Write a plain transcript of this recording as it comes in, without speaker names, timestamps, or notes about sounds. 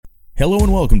Hello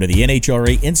and welcome to the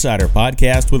NHRA Insider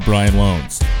Podcast with Brian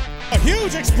Lohnes. A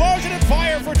huge explosion and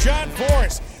fire for John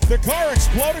Force. The car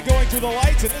exploded going through the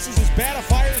lights, and this is as bad a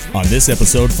fire as... On this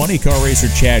episode, funny car racer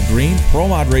Chad Green, pro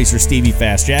mod racer Stevie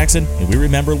Jackson, and we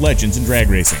remember legends in drag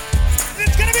racing.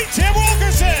 It's going to be Tim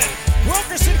Wilkerson.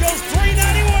 Wilkerson goes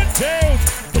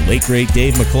 391.2. The late great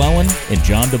Dave McClellan and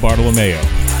John DiBartolomeo.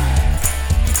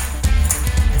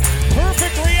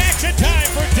 Perfect reaction time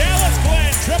for Dallas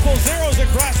Glenn. Triple zeros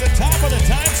across the top of the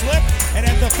time slip, and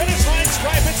at the finish line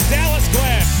stripe, it's Dallas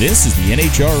Glenn. This is the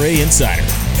NHRA Insider.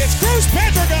 It's Cruz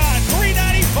Pedregon,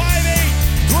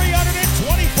 395.8,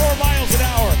 324 miles an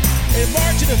hour. A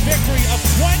margin of victory of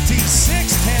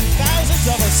 26 ten-thousandths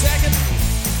of a second.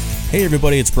 Hey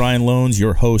everybody, it's Brian Lohnes,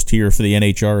 your host here for the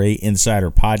NHRA Insider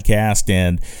Podcast,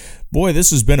 and boy,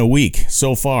 this has been a week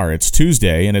so far. It's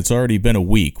Tuesday, and it's already been a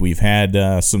week. We've had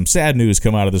some sad news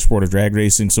come out of the sport of drag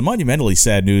racing, some monumentally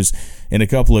sad news in a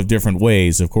couple of different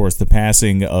ways. Of course, the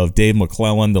passing of Dave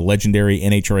McClellan, the legendary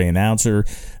NHRA announcer,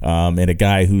 and a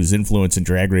guy whose influence in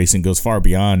drag racing goes far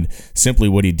beyond simply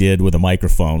what he did with a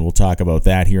microphone. We'll talk about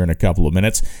that here in a couple of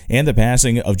minutes. And the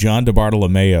passing of John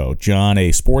DiBartolomeo. John,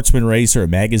 a sportsman racer, a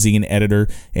magazine editor,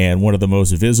 and one of the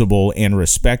most visible and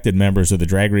respected members of the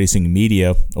drag racing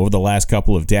media over the last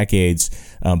couple of decades.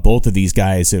 Both of these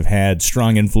guys have had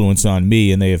strong influence on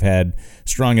me, and they have had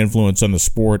strong influence on the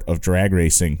sport of drag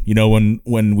racing. You know,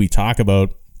 when we talk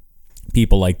about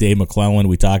people like Dave McClellan,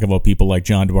 we talk about people like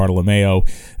John DiBartolomeo.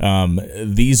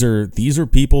 These are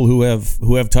people who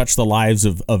have touched the lives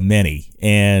of many,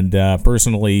 and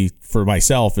personally for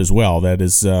myself as well, that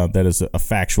is a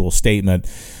factual statement.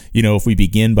 You know, if we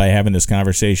begin by having this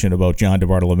conversation about John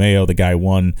DiBartolomeo, the guy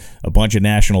won a bunch of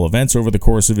national events over the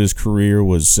course of his career,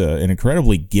 was an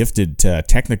incredibly gifted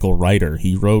technical writer.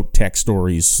 He wrote tech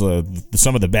stories,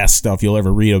 some of the best stuff you'll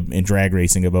ever read in drag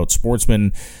racing about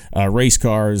sportsmen, race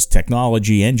cars,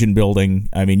 technology, engine building.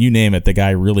 I mean, you name it, the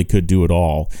guy really could do it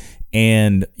all.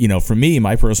 And, you know, for me,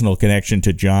 my personal connection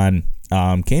to John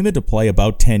came into play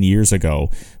about 10 years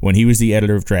ago when he was the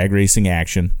editor of Drag Racing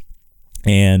Action.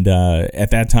 And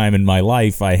at that time in my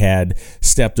life, I had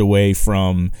stepped away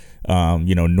from,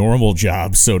 normal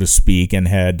jobs, so to speak, and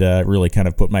had really kind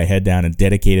of put my head down and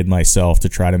dedicated myself to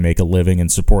try to make a living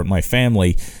and support my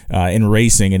family in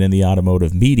racing and in the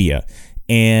automotive media.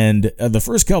 And the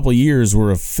first couple of years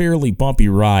were a fairly bumpy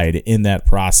ride in that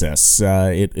process.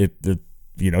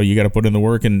 You got to put in the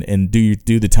work and do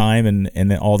the time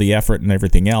and all the effort and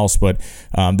everything else. But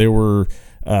there were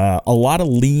a lot of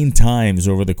lean times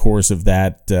over the course of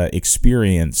that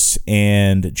experience,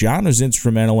 and John was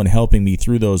instrumental in helping me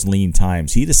through those lean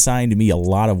times. He'd assigned me a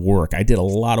lot of work. I did a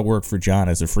lot of work for John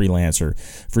as a freelancer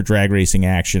for Drag Racing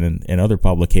Action and other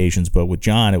publications, but with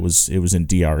John, it was in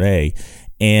DRA,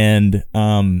 and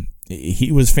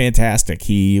he was fantastic.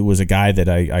 He was a guy that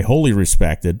I wholly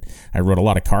respected. I wrote a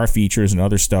lot of car features and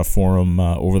other stuff for him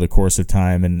over the course of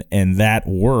time, and that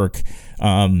work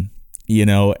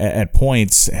at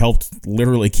points helped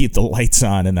literally keep the lights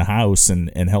on in the house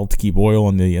and helped keep oil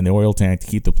in the oil tank to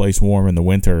keep the place warm in the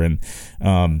winter. And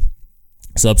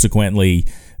subsequently,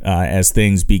 as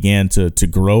things began to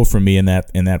grow for me in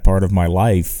that part of my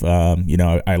life,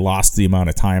 I lost the amount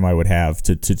of time I would have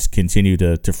to continue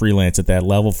to freelance at that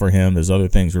level for him as other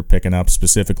things were picking up,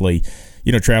 specifically,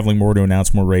 traveling more to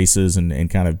announce more races and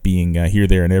kind of being here,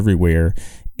 there, and everywhere.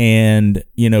 And,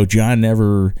 John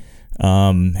never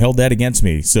held that against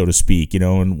me, so to speak,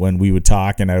 and when we would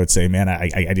talk and I would say, man,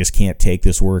 I just can't take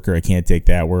this work or I can't take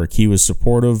that work. He was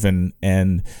supportive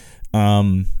and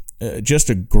just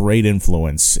a great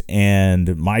influence.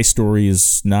 And my story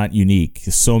is not unique.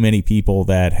 So many people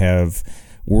that have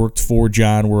worked for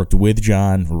John, worked with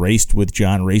John, raced with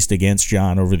John, raced against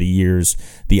John over the years.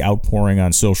 The outpouring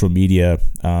on social media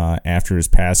after his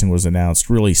passing was announced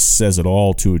really says it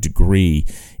all to a degree,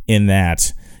 in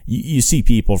that you see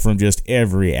people from just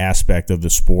every aspect of the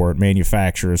sport,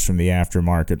 manufacturers from the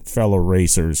aftermarket, fellow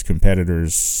racers,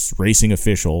 competitors, racing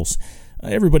officials,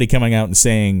 everybody coming out and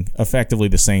saying effectively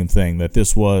the same thing, that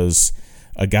this was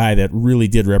a guy that really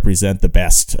did represent the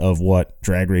best of what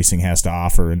drag racing has to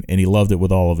offer, and he loved it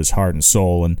with all of his heart and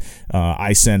soul. And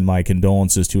I send my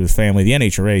condolences to his family. The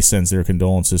NHRA sends their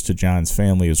condolences to John's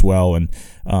family as well. And,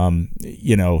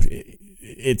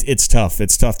 it's tough.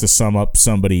 It's tough to sum up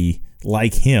somebody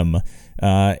like him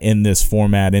in this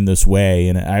format, in this way.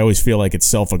 And I always feel like it's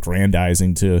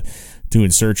self-aggrandizing to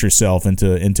insert yourself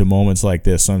into moments like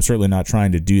this. So I'm certainly not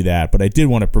trying to do that, but I did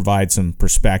want to provide some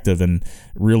perspective and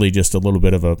really just a little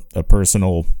bit of a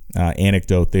personal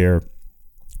anecdote there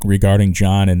regarding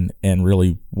John and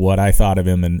really what I thought of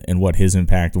him and what his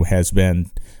impact has been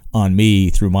on me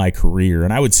through my career.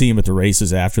 And I would see him at the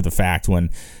races after the fact when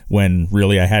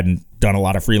really I hadn't done a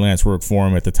lot of freelance work for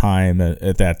him at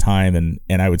that time.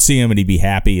 And I would see him and he'd be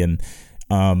happy. And,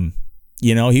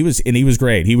 he was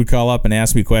great. He would call up and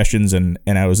ask me questions, and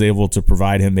I was able to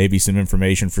provide him maybe some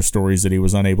information for stories that he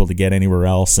was unable to get anywhere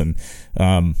else. And,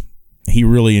 he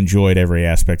really enjoyed every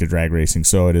aspect of drag racing.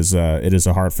 So it is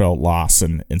a heartfelt loss,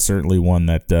 and certainly one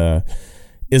that,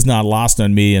 is not lost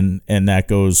on me, and that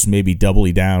goes maybe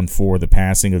doubly down for the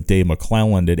passing of Dave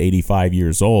McClelland at 85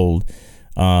 years old.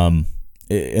 And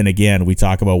again, we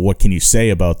talk about what can you say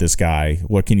about this guy?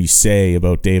 What can you say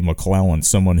about Dave McClelland,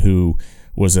 someone who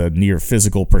was a near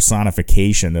physical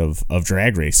personification of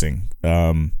drag racing?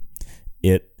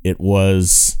 It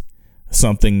was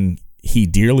something he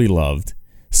dearly loved,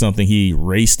 something he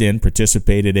raced in,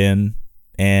 participated in.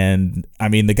 And, I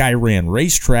mean, the guy ran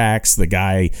racetracks. The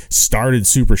guy started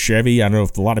Super Chevy. I don't know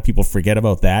if a lot of people forget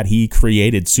about that. He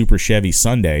created Super Chevy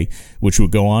Sunday, which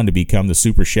would go on to become the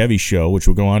Super Chevy Show, which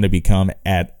would go on to become,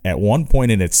 at one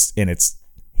point in its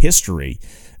history,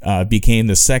 became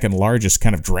the second largest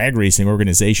kind of drag racing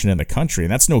organization in the country.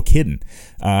 And that's no kidding.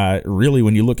 Really,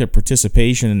 when you look at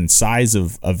participation and size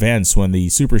of events, when the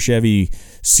Super Chevy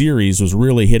series was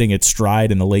really hitting its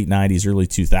stride in the late 90s, early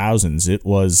 2000s, it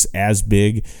was as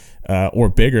big or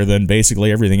bigger than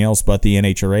basically everything else but the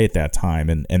NHRA at that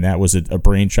time. And that was a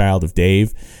brainchild of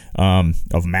Dave,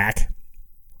 of Mac.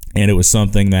 And it was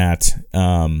something that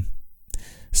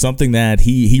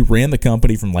he ran the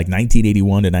company from like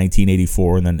 1981 to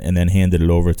 1984, and then handed it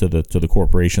over to the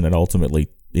corporation that ultimately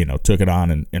took it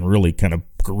on and really kind of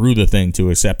grew the thing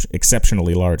to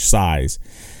exceptionally large size.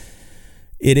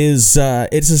 It's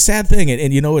a sad thing,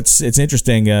 and it's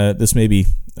interesting. This may be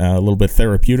a little bit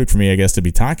therapeutic for me, I guess, to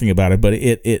be talking about it, but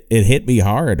it hit me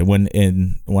hard when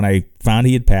I found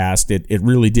he had passed. It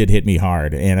really did hit me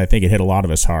hard, and I think it hit a lot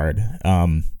of us hard.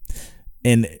 And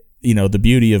the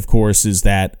beauty, of course, is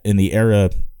that in the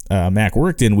era Mac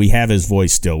worked in, we have his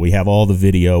voice still. We have all the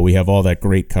video. We have all that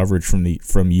great coverage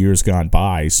from years gone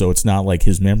by. So it's not like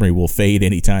his memory will fade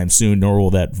anytime soon, nor will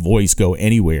that voice go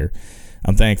anywhere.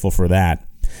 I'm thankful for that.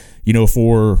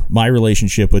 For my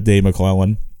relationship with Dave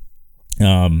McClelland,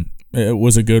 it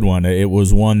was a good one. It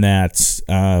was one that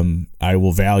I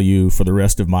will value for the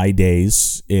rest of my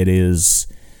days. It is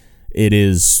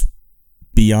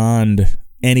beyond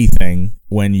anything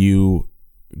when you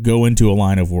go into a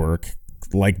line of work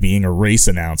like being a race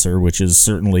announcer, which is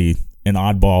certainly an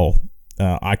oddball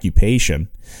occupation,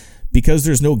 because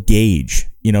there's no gauge.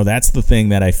 That's the thing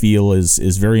that I feel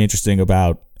is very interesting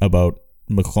about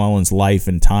McClelland's life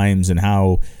and times, and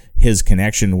how his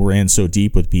connection ran so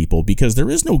deep with people, because there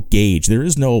is no gauge. There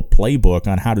is no playbook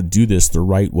on how to do this the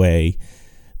right way.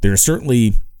 There's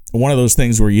certainly one of those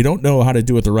things where you don't know how to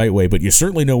do it the right way, but you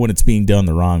certainly know when it's being done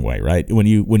the wrong way, right? When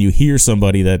you hear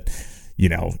somebody that,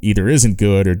 either isn't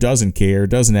good or doesn't care,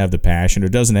 doesn't have the passion or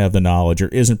doesn't have the knowledge or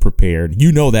isn't prepared,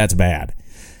 that's bad.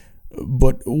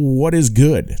 But what is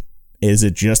good? Is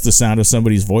it just the sound of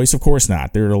somebody's voice? Of course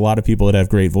not. There are a lot of people that have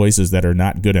great voices that are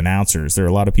not good announcers. There are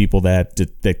a lot of people that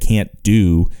can't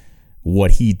do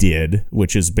what he did,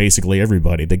 which is basically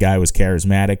everybody. The guy was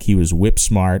charismatic. He was whip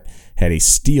smart, had a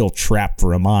steel trap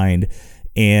for a mind.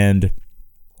 And,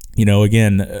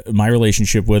 again, my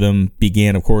relationship with him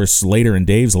began, of course, later in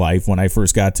Dave's life when I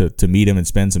first got to meet him and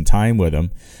spend some time with him.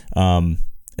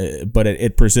 But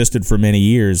it persisted for many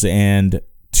years, and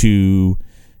to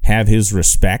have his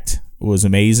respect was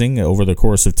amazing over the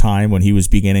course of time when he was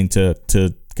beginning to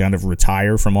kind of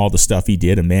retire from all the stuff he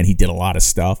did. And man, he did a lot of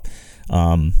stuff.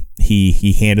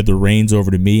 He handed the reins over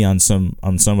to me on some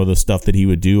of the stuff that he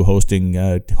would do,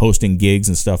 hosting gigs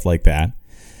and stuff like that.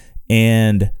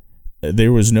 And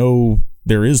there will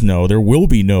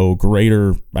be no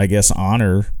greater, I guess,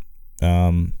 honor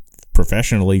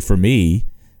professionally for me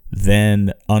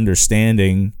than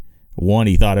understanding, one,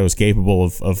 he thought I was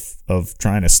capable of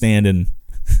trying to stand in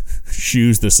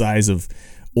shoes the size of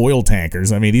oil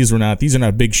tankers. I mean, these are not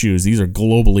big shoes. These are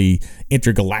globally,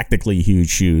 intergalactically huge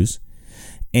shoes.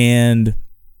 And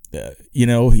there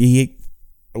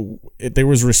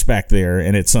was respect there,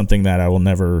 and it's something that I will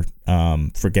never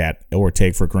forget or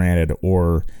take for granted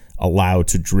or allow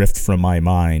to drift from my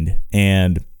mind.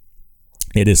 And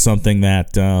it is something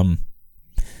that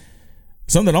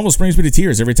almost brings me to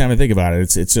tears every time I think about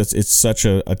it. It's such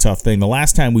a tough thing. The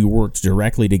last time we worked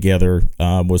directly together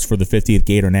was for the 50th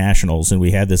Gator Nationals, and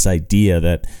we had this idea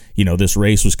that this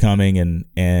race was coming,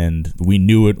 and we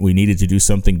knew it. We needed to do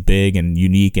something big and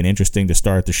unique and interesting to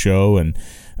start the show, and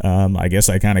I guess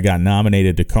I kind of got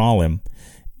nominated to call him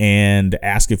and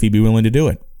ask if he'd be willing to do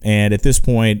it. And at this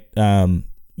point,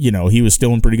 he was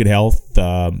still in pretty good health.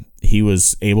 He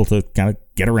was able to kind of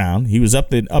get around. He was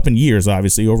up in years,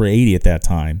 obviously, over 80 at that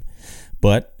time.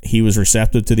 But he was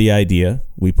receptive to the idea.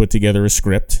 We put together a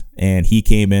script, and he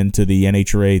came into the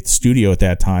NHRA studio at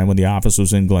that time when the office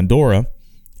was in Glendora,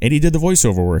 and he did the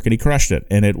voiceover work, and he crushed it.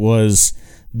 And it was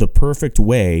the perfect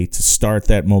way to start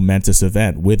that momentous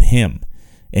event with him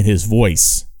and his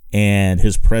voice and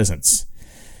his presence.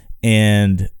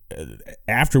 And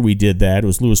after we did that, it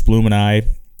was Louis Bloom and I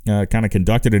kind of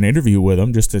conducted an interview with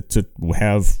him just to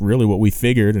have really what we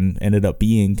figured, and ended up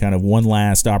being kind of one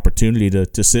last opportunity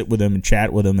to sit with him and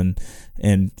chat with him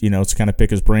and to kind of pick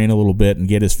his brain a little bit and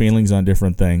get his feelings on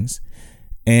different things.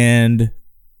 And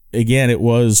again, it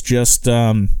was just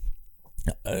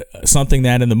something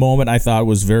that in the moment I thought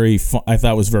was very fun. I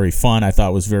thought was very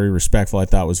respectful. I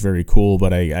thought was very cool.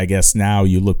 But I guess now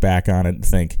you look back on it and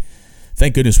think,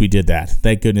 thank goodness we did that.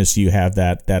 Thank goodness you have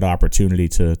that opportunity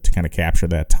to kind of capture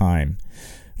that time.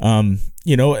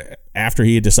 After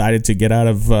he had decided to get out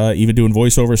of even doing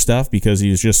voiceover stuff because he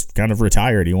was just kind of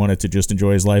retired, he wanted to just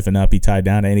enjoy his life and not be tied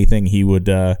down to anything. He would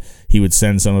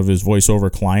send some of his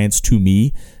voiceover clients to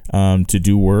me to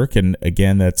do work. And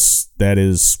again,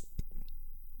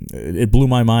 it blew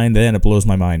my mind then. It blows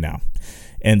my mind now.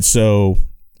 And so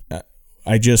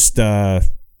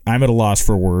I'm at a loss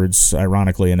for words,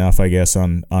 ironically enough, I guess,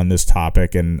 on this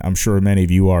topic, and I'm sure many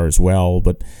of you are as well.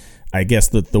 But I guess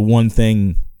that the one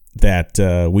thing that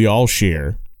we all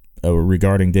share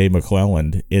regarding Dave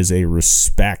McClelland is a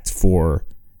respect for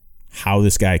how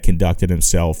this guy conducted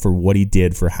himself, for what he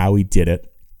did, for how he did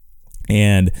it.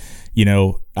 And,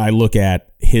 I look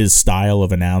at his style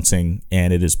of announcing,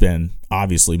 and it has been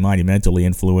obviously monumentally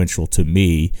influential to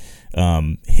me.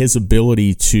 His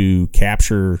ability to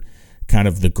capture kind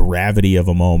of the gravity of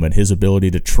a moment, his ability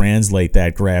to translate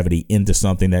that gravity into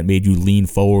something that made you lean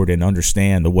forward and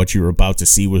understand that what you were about to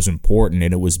see was important,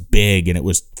 and it was big, and it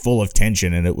was full of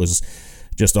tension, and it was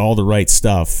just all the right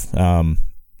stuff.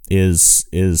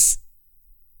 It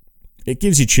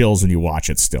gives you chills when you watch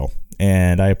it still.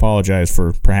 And I apologize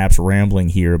for perhaps rambling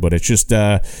here, but it's just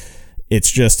a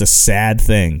sad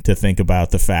thing to think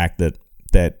about the fact that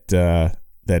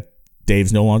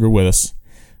Dave's no longer with us.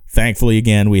 Thankfully,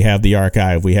 again, we have the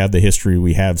archive, we have the history,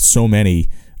 we have so many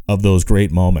of those great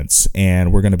moments,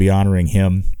 and we're going to be honoring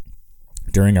him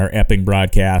during our Epping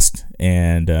broadcast,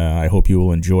 and I hope you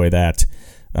will enjoy that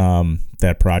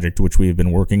project, which we've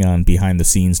been working on behind the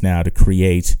scenes now to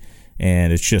create,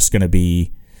 and it's just going to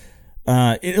be,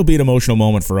 it'll be an emotional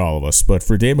moment for all of us. But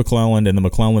for Dave McClelland and the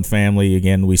McClelland family,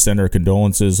 again, we send our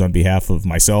condolences on behalf of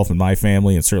myself and my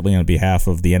family, and certainly on behalf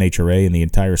of the NHRA and the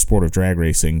entire sport of drag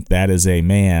racing. That is a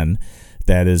man,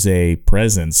 that is a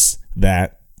presence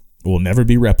that will never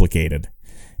be replicated.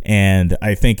 And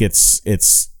I think it's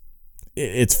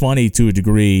funny to a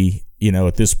degree,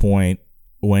 at this point,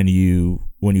 when you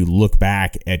look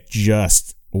back at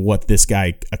just what this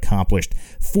guy accomplished.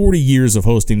 40 years of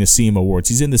hosting the SEMA Awards.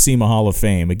 He's in the SEMA Hall of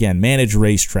Fame. Again, managed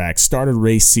racetracks, started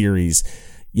race series,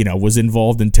 was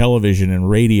involved in television and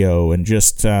radio, and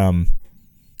just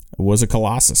was a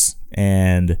colossus.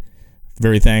 And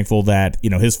very thankful that,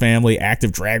 his family,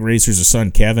 active drag racers, his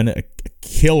son Kevin, a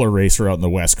killer racer out in the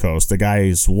West Coast. The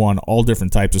guy's won all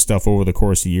different types of stuff over the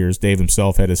course of years. Dave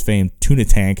himself had his famed tuna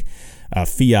tank,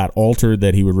 Fiat Altered,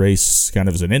 that he would race kind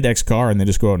of as an index car and then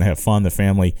just go out and have fun. The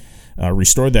family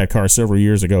restored that car several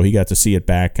years ago. He got to see it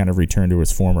back, kind of return to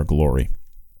its former glory.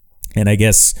 And I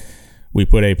guess we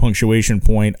put a punctuation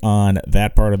point on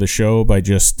that part of the show by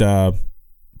just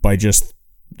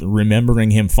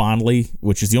remembering him fondly,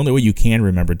 which is the only way you can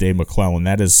remember Dave McClelland.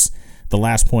 That is the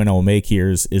last point I will make here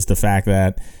is the fact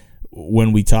that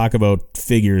when we talk about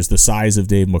figures the size of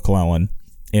Dave McClelland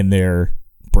in their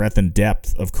breadth and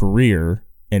depth of career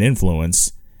and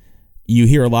influence, you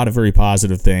hear a lot of very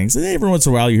positive things. And every once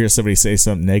in a while you hear somebody say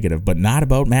something negative, but not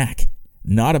about Mac.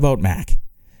 Not about Mac.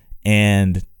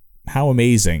 And how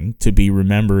amazing to be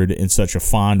remembered in such a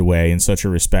fond way, in such a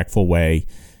respectful way.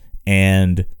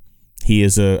 And he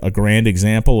is a grand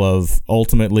example of,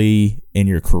 ultimately, in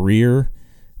your career,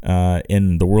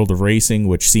 in the world of racing,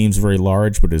 which seems very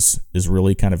large but is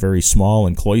really kind of very small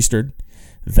and cloistered,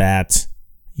 that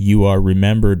you are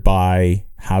remembered by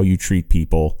how you treat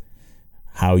people,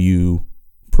 how you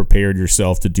prepared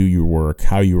yourself to do your work,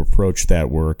 how you approached that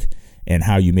work, and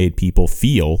how you made people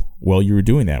feel while you were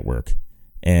doing that work.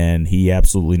 And he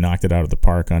absolutely knocked it out of the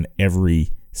park on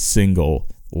every single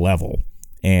level.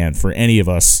 And for any of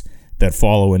us that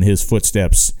follow in his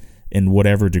footsteps in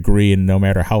whatever degree, and no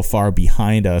matter how far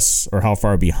behind us or how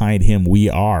far behind him we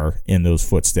are in those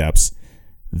footsteps,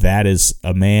 that is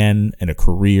a man and a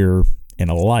career and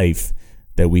a life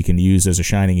that we can use as a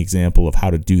shining example of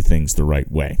how to do things the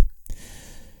right way.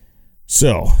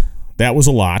 So that was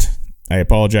a lot. I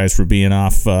apologize for being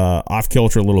off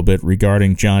kilter a little bit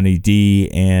regarding Johnny D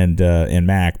and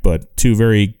Mac, but two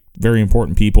very, very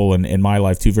important people in my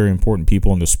life, two very important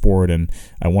people in the sport, and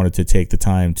I wanted to take the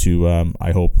time to,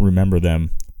 I hope, remember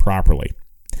them properly.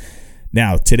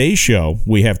 Now, today's show,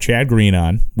 we have Chad Green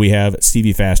on, we have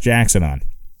Stevie Fast Jackson on.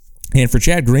 And for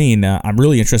Chad Green, I'm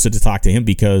really interested to talk to him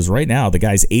because right now the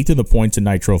guy's 8th in the points in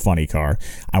Nitro Funny Car.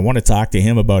 I want to talk to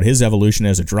him about his evolution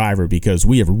as a driver because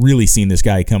we have really seen this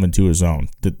guy come into his own.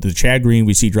 The Chad Green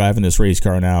we see driving this race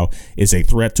car now is a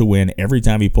threat to win every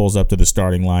time he pulls up to the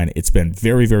starting line. It's been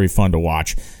very, very fun to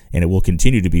watch, and it will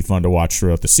continue to be fun to watch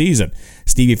throughout the season.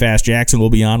 Stevie Fast Jackson will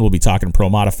be on. We'll be talking Pro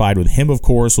Modified with him, of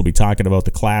course. We'll be talking about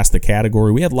the class, the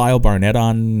category. We had Lyle Barnett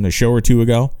on a show or two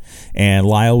ago, and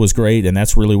Lyle was great, and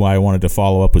that's really why I wanted to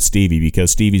follow up with Stevie,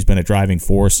 because Stevie's been a driving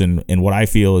force in what I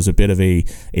feel is a bit of a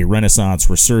renaissance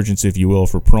resurgence, if you will,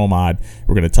 for Pro Mod.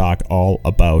 We're going to talk all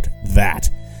about that.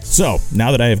 So,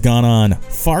 now that I have gone on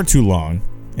far too long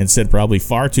and said probably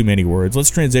far too many words, let's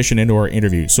transition into our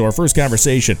interview. So our first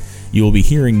conversation you will be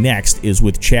hearing next is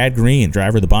with Chad Green,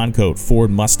 driver of the Bondcoat Ford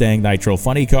Mustang Nitro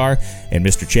Funny Car, and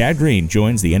Mr. Chad Green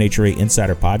joins the NHRA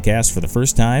Insider Podcast for the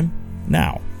first time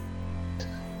now.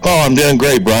 Oh, I'm doing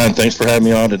great, Brian. Thanks for having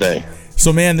me on today.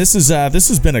 So, man, this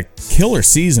has been a killer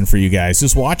season for you guys.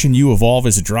 Just watching you evolve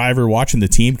as a driver, watching the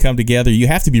team come together, you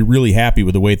have to be really happy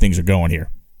with the way things are going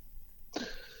here.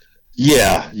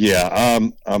 Yeah.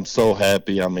 I'm so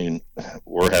happy. I mean,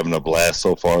 we're having a blast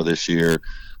so far this year.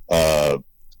 That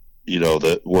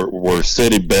we're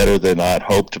sitting better than I'd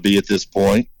hoped to be at this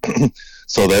point.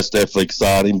 So that's definitely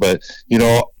exciting. But,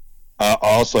 I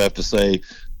also have to say,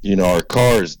 our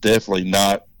car has definitely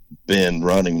not been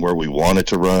running where we want it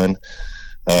to run.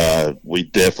 We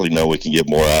definitely know we can get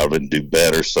more out of it and do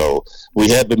better. So we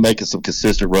have been making some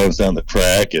consistent runs down the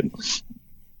track, and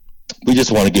we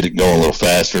just want to get it going a little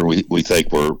faster. We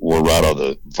think we're right on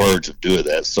the verge of doing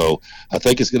that. So I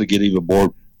think it's going to get even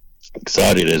more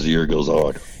exciting as the year goes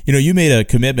on. You made a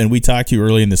commitment. We talked to you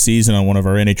early in the season on one of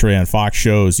our NHRA on Fox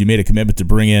shows. You made a commitment to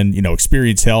bring in,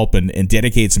 experienced help and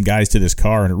dedicate some guys to this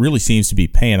car, and it really seems to be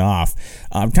paying off.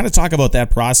 Kind of talk about that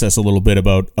process a little bit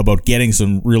about getting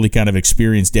some really kind of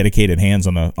experienced, dedicated hands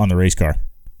on the race car.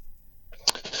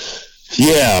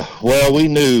 Yeah, well, we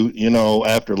knew,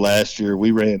 after last year,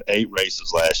 we ran 8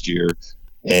 races last year,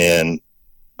 and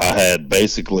I had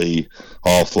basically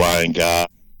all flying guys,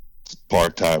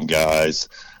 part-time guys.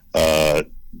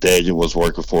 Daniel was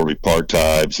working for me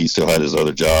part-time. He still had his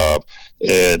other job.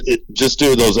 And just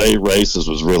doing those 8 races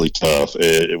was really tough.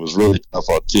 It was really tough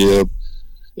on Tim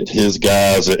and his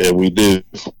guys, and we knew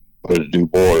if we wanted to do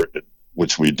more,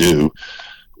 which we do.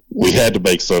 We had to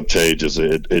make some changes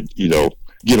and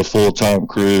get a full-time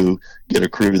crew, get a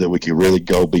crew that we can really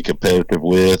go be competitive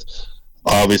with.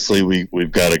 Obviously,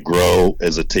 we've got to grow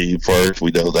as a team first.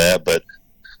 We know that, but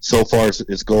so far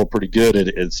it's going pretty good,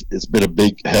 and it's been a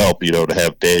big help, to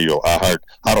have Daniel. I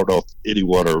don't know if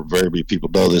anyone or very many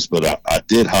people know this, but I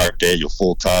did hire Daniel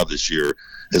full-time this year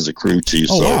as a crew chief.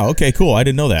 Oh, wow. Okay, cool. I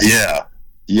didn't know that.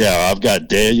 Yeah. I've got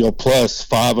Daniel plus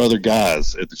 5 other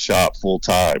guys at the shop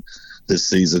full-time this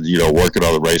season, working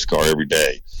on the race car every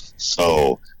day.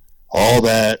 So all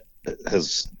that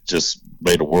has just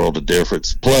made a world of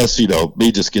difference. Plus,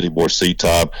 me just getting more seat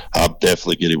time. I'm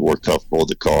definitely getting more comfortable in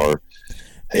the car.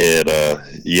 And,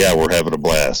 we're having a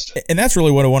blast. And that's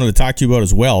really what I wanted to talk to you about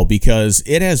as well, because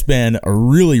it has been a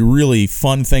really, really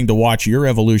fun thing to watch your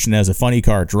evolution as a funny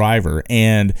car driver.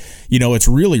 And, it's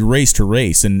really race to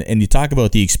race. And you talk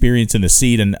about the experience in the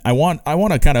seat. And I want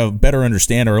to kind of better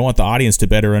understand, or I want the audience to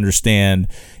better understand,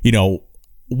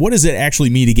 what does it actually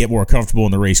mean to get more comfortable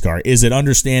in the race car? Is it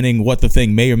understanding what the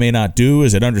thing may or may not do?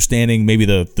 Is it understanding maybe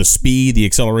the speed, the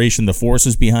acceleration, the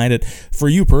forces behind it? For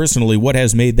you personally, what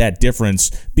has made that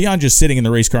difference beyond just sitting in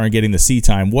the race car and getting the seat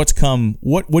time? What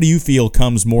do you feel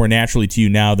comes more naturally to you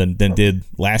now than did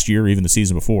last year or even the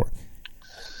season before?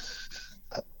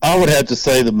 I would have to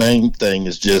say the main thing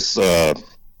is just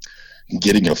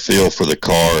getting a feel for the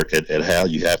car and how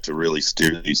you have to really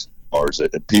steer these cars.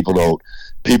 And people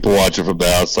watching from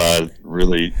the outside,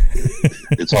 really,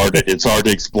 it's hard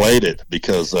to explain it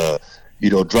because,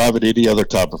 driving any other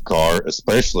type of car,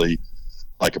 especially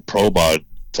like a Pro Mod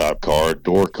type car,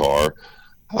 door car,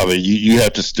 I mean, you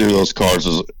have to steer those cars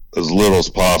as little as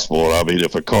possible. I mean,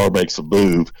 if a car makes a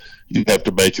move, you have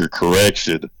to make your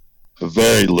correction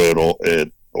very little,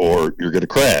 or you're going to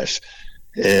crash.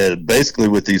 And basically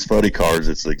with these funny cars,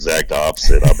 it's the exact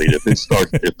opposite. I mean, if it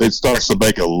starts to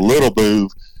make a little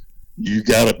move, you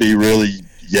got to be really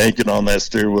yanking on that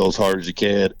steering wheel as hard as you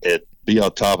can and be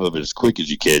on top of it as quick as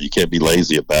you can. You can't be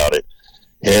lazy about it.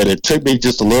 And it took me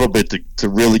just a little bit to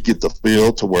really get the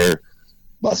feel to where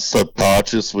my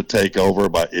subconscious would take over,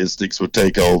 my instincts would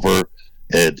take over,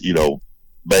 and,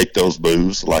 make those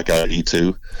moves like I need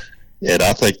to. And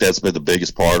I think that's been the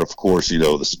biggest part. Of course,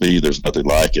 the speed, there's nothing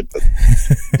like it. But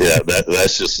yeah,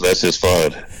 that's just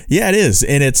fun. Yeah, it is.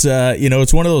 And it's,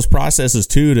 it's one of those processes,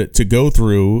 too, to go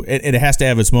through. It has to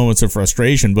have its moments of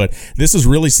frustration. But this is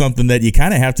really something that you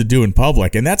kind of have to do in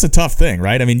public. And that's a tough thing,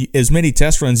 right? I mean, as many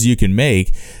test runs as you can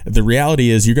make, the reality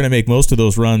is you're going to make most of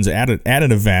those runs at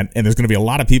an event, and there's going to be a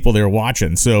lot of people there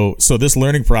watching. So this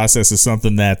learning process is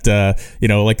something that,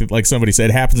 like somebody said,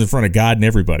 happens in front of God and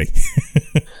everybody.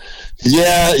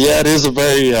 Yeah, it is a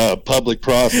very public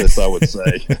process, I would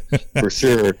say, for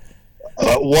sure.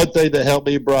 One thing that helped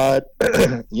me, Brian,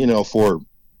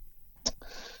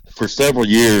 for several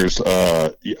years,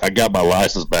 I got my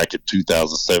license back in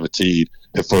 2017,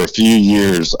 and for a few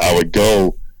years, I would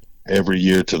go every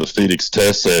year to the Phoenix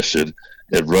test session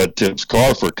and run Tim's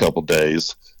car for a couple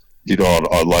days,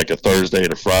 on like a Thursday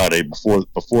and a Friday before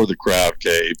the crowd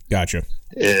came. Gotcha.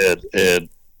 And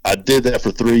I did that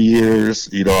for 3 years.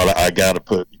 I got to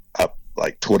put up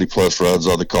like 20 plus runs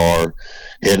on the car,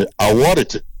 and I wanted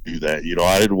to do that.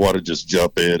 I didn't want to just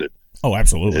jump in and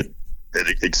absolutely and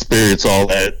experience all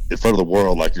that in front of the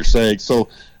world, like you're saying. So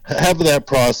having that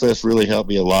process really helped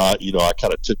me a lot. I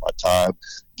kind of took my time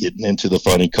getting into the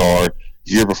funny car.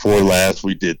 Year before last,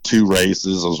 we did 2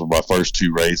 races. Those were my first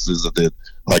 2 races, and then,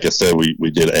 like I said,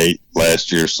 we did 8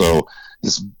 last year. So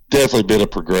it's definitely been a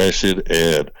progression,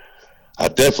 and I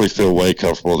definitely feel way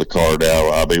comfortable in the car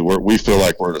now. I mean, we feel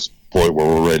like we're at a point where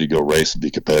we're ready to go race and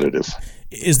be competitive.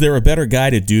 Is there a better guy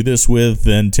to do this with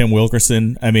than Tim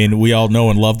Wilkerson? I mean, we all know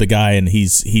and love the guy, and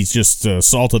he's just a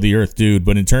salt of the earth dude.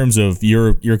 But in terms of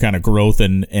your kind of growth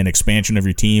and expansion of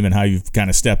your team and how you've kind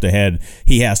of stepped ahead,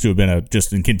 he has to have been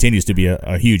and continues to be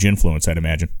a huge influence, I'd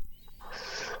imagine.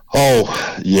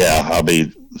 Oh, yeah. I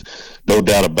mean, no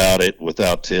doubt about it.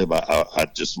 Without Tim, I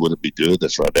just wouldn't be doing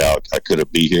this right now. I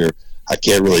couldn't be here. I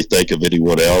can't really think of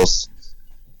anyone else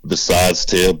besides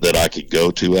Tim that I could go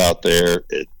to out there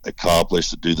and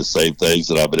accomplish and do the same things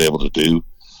that I've been able to do.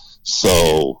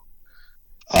 So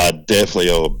I definitely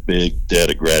owe a big debt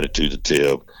of gratitude to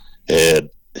Tim, and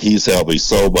he's helped me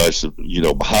so much,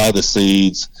 behind the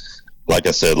scenes. Like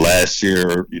I said, last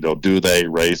year, doing the 8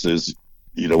 races,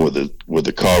 when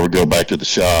the car would go back to the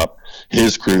shop,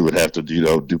 his crew would have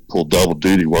to, pull double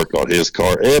duty work on his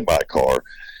car and my car.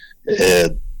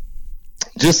 And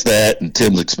just that, and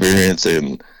Tim's experience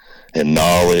and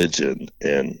knowledge,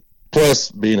 and plus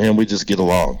being him, we just get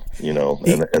along,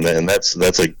 and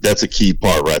that's a key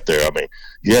part right there. I mean,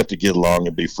 you have to get along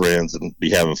and be friends and be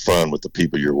having fun with the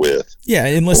people you're with. Yeah,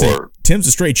 and listen, Tim's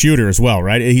a straight shooter as well,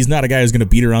 right? He's not a guy who's going to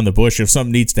beat around the bush if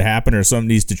something needs to happen or something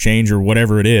needs to change or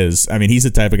whatever it is. I mean, he's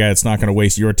the type of guy that's not going to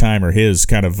waste your time or his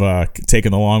kind of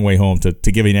taking the long way home to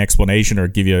give you an explanation or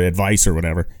give you advice or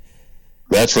whatever.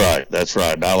 That's right.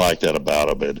 And I like that about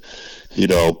him. And,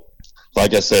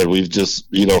 like I said, we've just,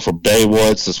 from day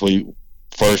one since we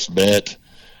first met,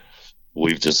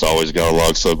 we've just always got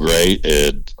along so great,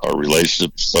 and our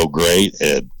relationship's so great,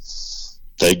 and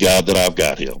thank God that I've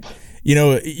got him.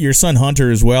 Your son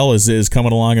Hunter as well is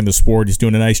coming along in the sport. He's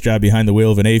doing a nice job behind the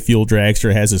wheel of an A fuel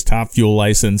dragster, has his top fuel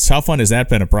license. How fun has that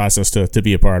been a process to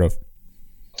be a part of?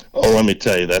 Oh, let me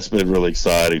tell you, that's been really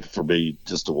exciting for me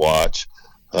just to watch.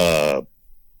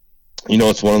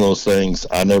 It's one of those things.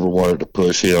 I never wanted to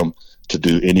push him to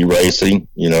do any racing.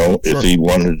 Sure. If he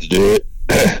wanted to do it,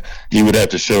 he would have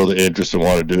to show the interest and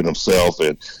want to do it himself.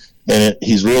 And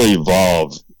he's really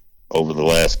evolved over the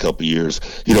last couple of years.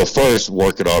 First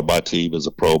working on my team as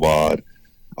a pro mod,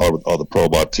 or the pro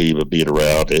mod team, and being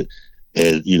around it,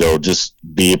 and just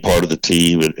being part of the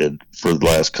team, and for the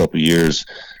last couple of years,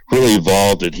 really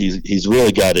evolved. And he's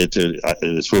really got into it.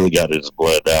 It's really got in his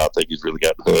blood now. I think he's really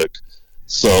gotten hooked.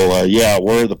 So,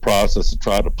 we're in the process of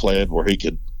trying to plan where he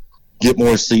can get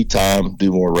more seat time, do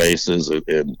more races,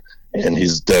 and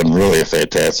he's done really a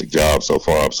fantastic job so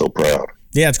far. I'm so proud.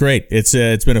 Yeah, it's great. It's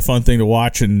been a fun thing to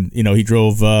watch, and he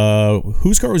drove.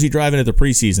 Whose car was he driving at the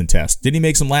preseason test? Did he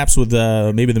make some laps with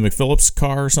maybe the McPhillips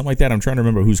car or something like that? I'm trying to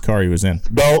remember whose car he was in.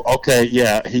 No, okay,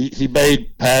 yeah, he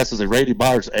made passes in Randy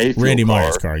Meyer's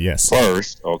Meyer's car, yes.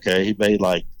 First, okay, he made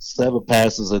like 7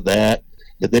 passes in that.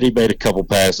 And then he made a couple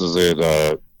passes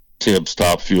in Tim's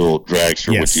top fuel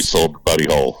dragster, yes, which he sold to Buddy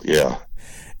Hole. Yeah.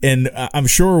 And I'm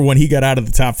sure when he got out of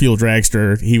the top fuel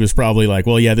dragster, he was probably like,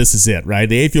 well, yeah, this is it, right?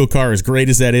 The A-Fuel car, as great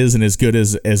as that is and as good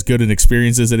an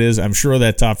experience as it is, I'm sure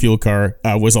that top fuel car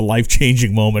was a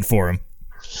life-changing moment for him.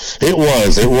 It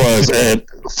was, and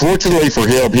fortunately for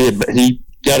him, he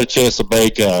got a chance to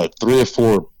make 3 or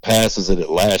 4 passes in it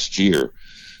last year.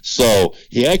 So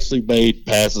he actually made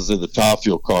passes in the top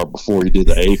fuel car before he did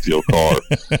the A fuel car.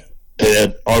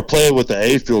 And our plan with the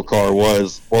A fuel car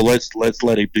was, well, let's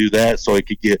let him do that so he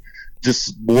could get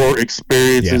just more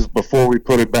experiences before we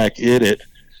put him back in it,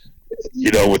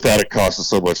 without it costing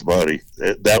so much money.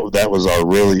 That was our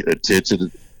really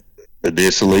intention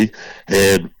initially.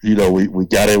 And, we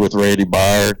got in with Randy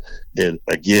Meyer. And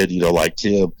again, like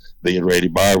Tim, me and Randy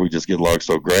Meyer, we just get along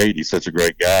so great. He's such a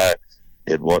great guy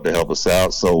and wanting to help us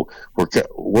out. So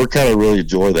we're kind of really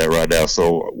enjoying that right now.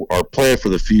 So our plan for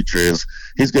the future is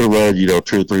he's going to run,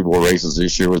 2 or 3 more races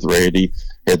this year with Randy,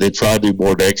 and then try to do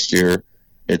more next year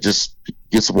and just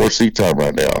get some more seat time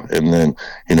right now. And then,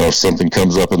 if something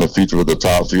comes up in the future with the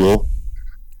top fuel,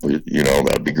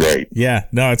 that'd be great. Yeah,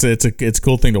 no, it's a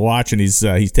cool thing to watch, and he's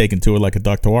taken to it like a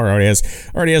duck to water.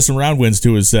 Already has some round wins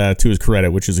to his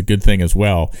credit, which is a good thing as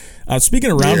well.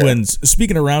 Speaking of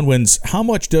round wins, how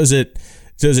much does it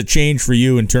change for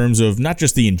you in terms of not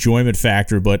just the enjoyment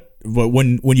factor, but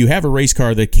when you have a race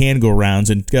car that can go rounds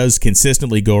and does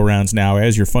consistently go rounds now,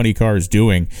 as your funny car is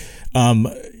doing,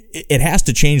 it has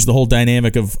to change the whole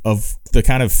dynamic of the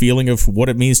kind of feeling of what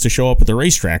it means to show up at the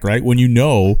racetrack, right? When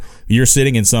you're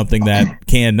sitting in something that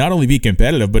can not only be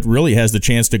competitive, but really has the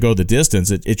chance to go the distance,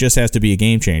 it just has to be a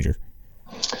game changer.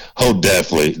 Oh,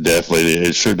 definitely.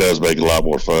 It sure does make it a lot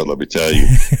more fun, let me tell you.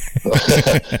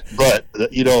 But,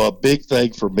 a big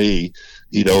thing for me,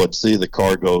 and seeing the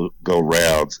car go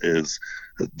rounds is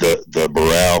the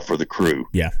morale for the crew.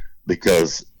 Yeah.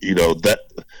 Because, that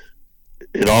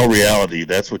in all reality,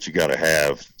 that's what you got to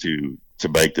have to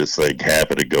make this thing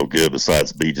happen and go good,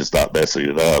 besides me just not messing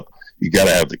it up. You got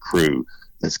to have the crew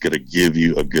that's going to give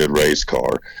you a good race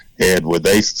car. And when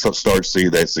they start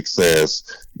seeing that success,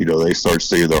 they start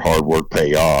seeing their hard work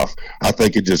pay off. I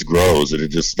think it just grows and it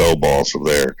just snowballs from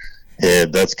there.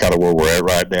 And that's kind of where we're at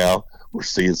right now. We're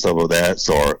seeing some of that.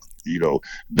 So,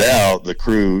 now the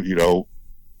crew,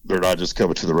 they're not just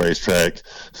coming to the racetrack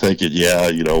thinking,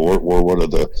 we're one of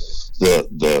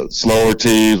the slower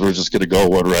teams. We're just going to go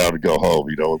one round and go home.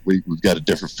 We've got a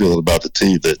different feeling about the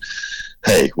team that,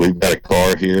 hey, we've got a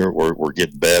car here. We're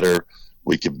getting better.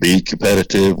 We can be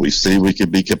competitive. We see we can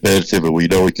be competitive, and we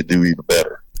know we can do even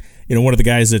better. One of the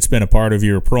guys that's been a part of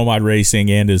your Pro Mod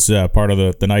racing and is part of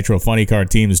the Nitro Funny Car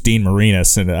team is Dean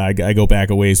Marinas, and I go back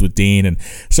a ways with Dean, and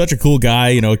such a cool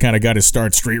guy. Kind of got his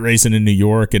start street racing in New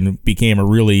York and became a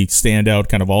really standout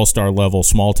kind of all-star level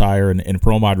small tire and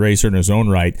Pro Mod racer in his own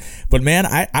right. But man,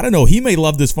 I don't know, he may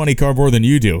love this funny car more than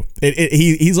you do.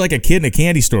 He's like a kid in a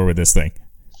candy store with this thing.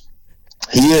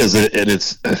 He is, and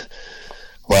it's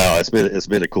wow. It's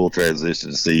been a cool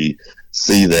transition to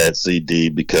see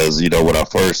Dean, because when I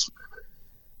first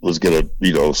was gonna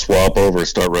swap over and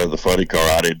start running the funny car,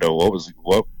 I didn't know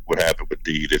what would happen with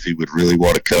Dean, if he would really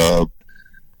want to come,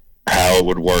 how it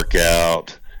would work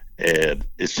out, and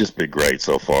it's just been great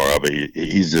so far. I mean,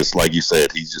 he's just, like you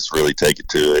said, he's just really taken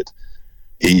to it.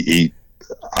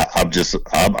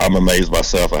 I'm amazed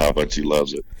myself at how much he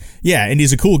loves it. Yeah, and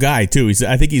he's a cool guy too.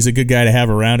 I think he's a good guy to have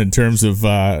around in terms of.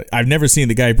 I've never seen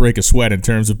the guy break a sweat in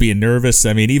terms of being nervous.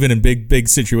 I mean, even in big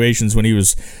situations when he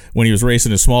was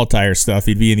racing his small tire stuff,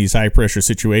 he'd be in these high pressure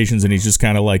situations, and he's just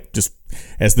kind of like, just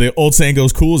as the old saying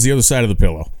goes, cool as the other side of the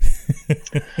pillow.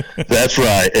 That's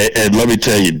right, and let me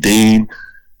tell you, Dean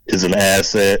is an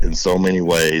asset in so many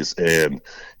ways. And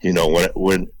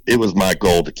when it was my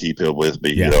goal to keep him with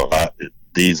me,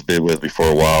 Dean's been with me for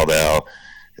a while now.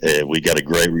 And we got a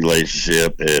great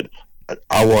relationship, and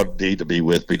I want Dean to be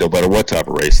with me no matter what type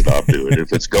of racing I'm doing.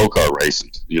 If it's go-kart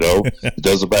racing, it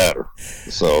doesn't matter.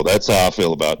 So that's how I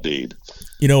feel about Dean.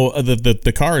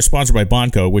 The car is sponsored by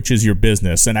Bonco, which is your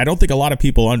business, and I don't think a lot of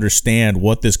people understand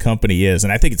what this company is,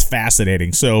 and I think it's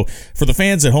fascinating. So for the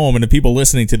fans at home and the people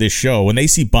listening to this show, when they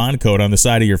see Bonco on the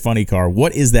side of your funny car,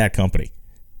 what is that company?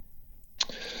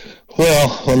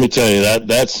 Well, let me tell you,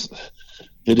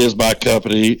 it is my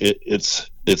company.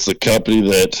 It's a company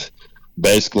that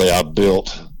basically I built,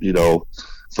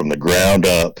 from the ground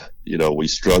up. We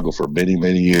struggled for many,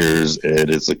 many years,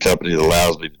 and it's a company that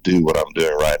allows me to do what I'm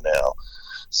doing right now.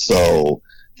 So,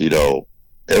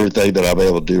 everything that I'm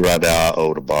able to do right now, I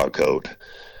owe to Bonco.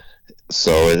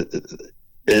 So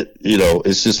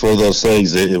it's just one of those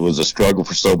things. It was a struggle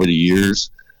for so many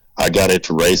years. I got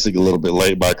into racing a little bit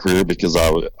late in my career because I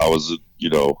was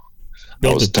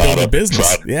tied up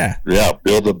business.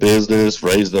 Build a business,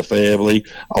 raise a family.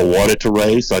 I wanted to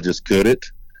race, I just couldn't,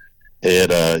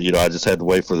 and I just had to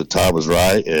wait for the time was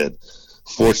right. And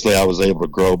fortunately, I was able to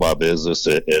grow my business,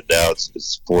 and now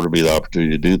it's afforded me the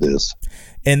opportunity to do this.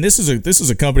 And this is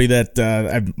a company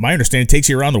that, my understanding, takes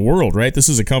you around the world, right? This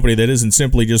is a company that isn't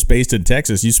simply just based in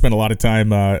Texas. You spend a lot of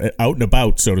time out and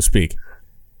about, so to speak.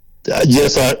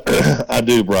 Yes, I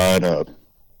do, Brian. It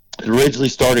originally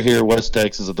started here in West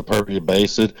Texas at the Permian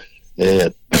Basin.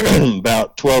 And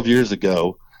about 12 years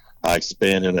ago, I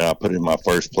expanded and I put in my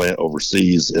first plant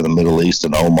overseas in the Middle East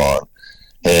in Oman.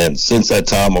 And since that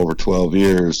time, over 12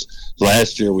 years,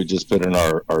 last year we just put in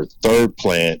our third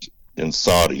plant in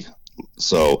Saudi.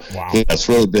 So wow. Yeah, it's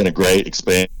really been a great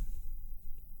expansion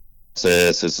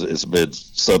process. It's been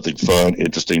something fun,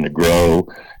 interesting to grow.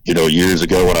 You know, years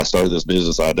ago when I started this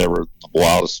business, I never, the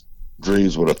wildest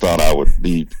dreams would have thought I would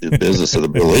be in business in the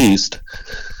Middle East.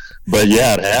 But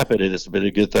yeah, it happened, and it's been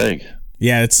a good thing.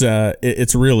 Yeah,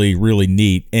 it's really, really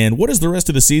neat. And what does the rest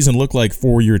of the season look like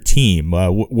for your team?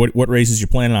 What races you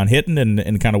planning on hitting,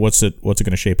 and kind of what's it going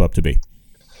to shape up to be?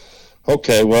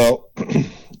 Okay, well,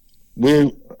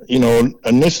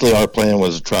 initially our plan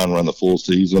was to try and run the full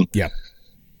season. Yeah.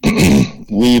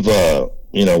 We've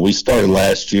we started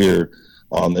last year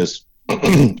on this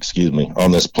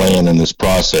on this plan and this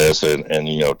process and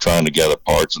trying to gather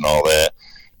parts and all that.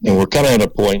 And we're kind of at a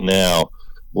point now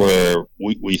where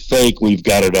we think we've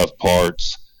got enough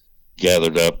parts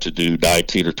gathered up to do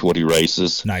 19 or 20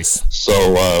 races. Nice.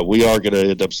 So we are going to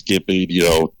end up skipping,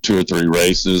 2 or 3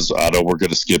 races. I know we're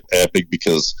going to skip Epic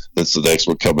because that's the next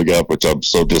one coming up, which I'm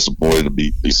so disappointed to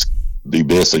be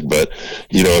missing. But,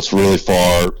 it's really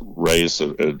far race,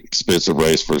 an expensive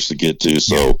race for us to get to.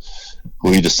 So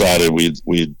we decided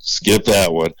we'd skip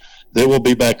that one. Then we'll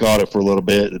be back on it for a little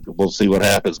bit and we'll see what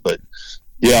happens. But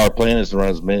yeah, our plan is to run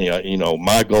as many.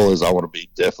 My goal is I want to be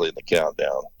definitely in the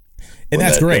countdown. And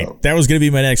that's great. That was going to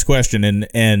be my next question.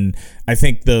 And I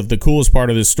think the coolest part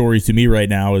of this story to me right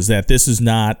now is that this is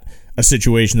not a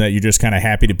situation that you're just kind of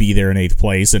happy to be there in 8th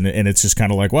place. And it's just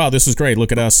kind of like, wow, this is great.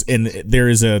 Look at us. And there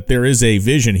is a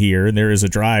vision here and there is a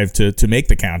drive to make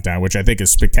the countdown, which I think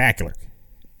is spectacular.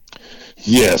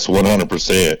 Yes,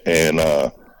 100%. And,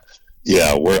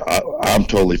 I'm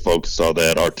totally focused on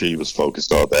that. Our team is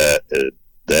focused on that. And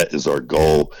that is our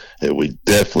goal, and we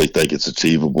definitely think it's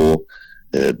achievable.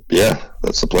 And yeah,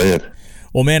 that's the plan.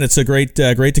 Well, man, it's a great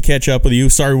to catch up with you.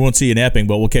 Sorry we won't see you in Epping,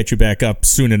 but we'll catch you back up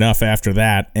soon enough after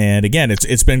that. And again,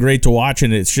 it's been great to watch,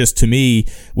 and it's just, to me,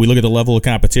 we look at the level of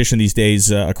competition these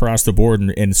days across the board,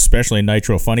 and especially in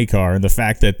Nitro Funny Car, and the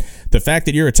fact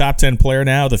that you're a top 10 player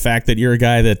now, the fact that you're a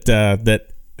guy that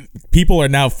people are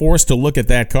now forced to look at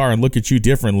that car and look at you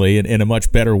differently in a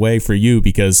much better way for you,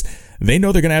 because they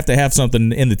know they're going to have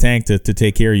something in the tank to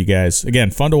take care of you guys.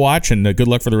 Again, fun to watch, and good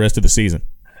luck for the rest of the season.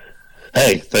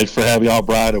 Hey, thanks for having y'all,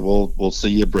 Brian, and we'll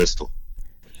see you in Bristol.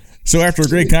 So after a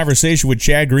great conversation with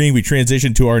Chad Green, we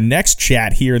transition to our next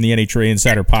chat here in the NHRA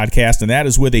Insider Podcast, and that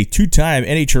is with a 2-time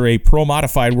NHRA Pro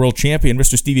Modified World Champion,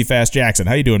 Mr. Stevie Fast Jackson.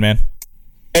 How you doing, man?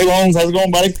 Hey, Lohnes. How's it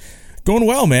going, buddy? Going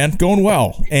well, man. Going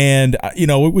well. And,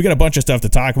 we got a bunch of stuff to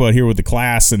talk about here with the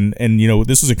class. And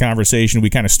this is a conversation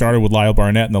we kind of started with Lyle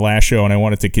Barnett in the last show, and I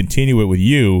wanted to continue it with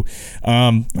you.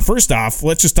 First off,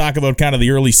 let's just talk about kind of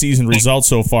the early season results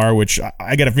so far, which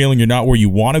I got a feeling you're not where you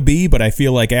want to be, but I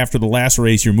feel like after the last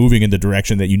race, you're moving in the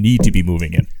direction that you need to be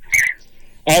moving in.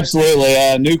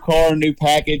 Absolutely. New car, new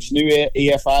package, new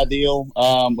EFI deal.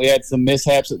 We had some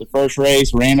mishaps at the first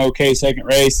race, ran okay second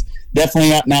race.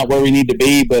 Definitely not where we need to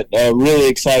be, but really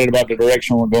excited about the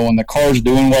direction we're going. The car's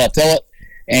doing what I tell it,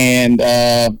 and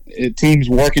the team's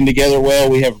working together well.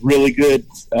 We have really good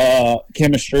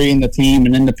chemistry in the team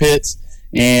and in the pits,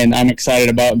 and I'm excited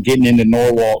about getting into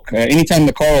Norwalk. Anytime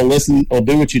the car will listen or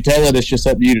do what you tell it, it's just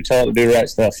up to you to tell it to do the right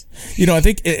stuff. I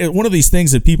think one of these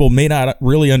things that people may not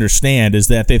really understand is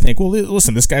that they think, well,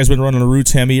 listen, this guy's been running a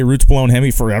Roots blown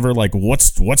Hemi forever. Like,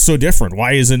 what's so different?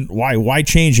 Why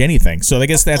change anything? So I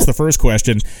guess that's the first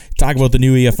question. Talk about the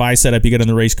new EFI setup you got in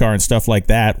the race car and stuff like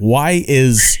that. Why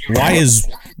is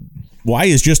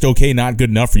just okay not good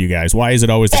enough for you guys? Why is it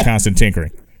always the constant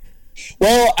tinkering?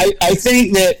 Well, I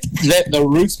think that the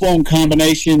Roots blown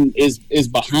combination is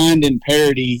behind in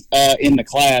parity in the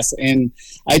class, and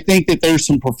I think that there's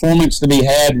some performance to be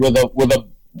had with a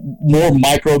more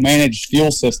micromanaged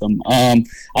fuel system. I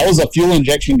was a fuel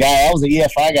injection guy. I was an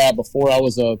EFI guy before I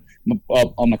was a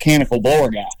mechanical blower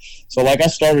guy. So I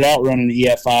started out running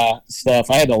EFI stuff.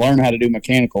 I had to learn how to do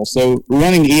mechanical. So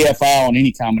running EFI on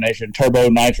any combination, turbo,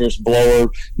 nitrous, blower,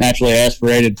 naturally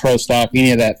aspirated, pro stock,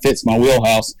 any of that fits my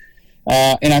wheelhouse.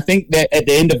 And I think that at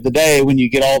the end of the day, when you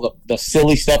get all the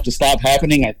silly stuff to stop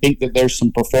happening, I think that there's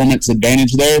some performance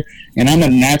advantage there. And I'm a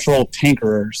natural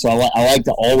tinkerer, so I like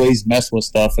to always mess with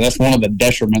stuff. And that's one of the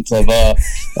detriments of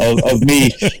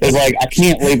me is I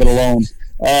can't leave it alone.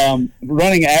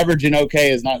 running average and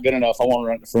okay is not good enough. I want to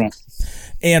run at the front.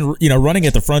 And, running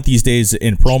at the front these days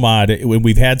in Pro Mod, when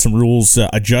we've had some rules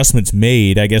adjustments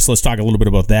made, I guess let's talk a little bit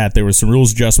about that. There were some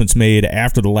rules adjustments made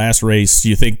after the last race. Do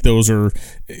you think those are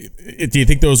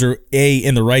A,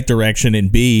 in the right direction,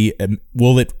 and B,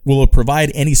 will it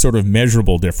provide any sort of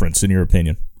measurable difference in your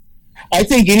opinion? I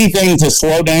think anything to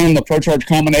slow down the Pro Charge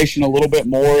combination a little bit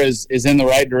more is in the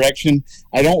right direction.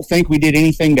 I don't think we did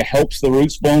anything to help the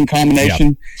roots blown combination.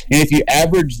 Yep. And if you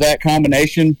average that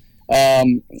combination,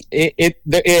 it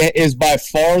is by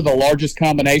far the largest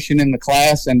combination in the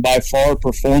class and by far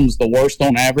performs the worst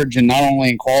on average, and not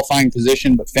only in qualifying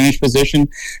position but finish position.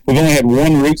 We've only had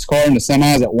one roots car in the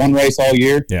semis at one race all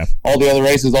year. Yeah. All the other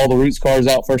races, all the roots cars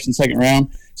out first and second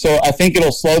round. So I think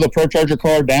it'll slow the Pro Charger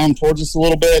car down towards us a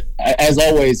little bit. As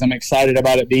always, I'm excited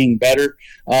about it being better.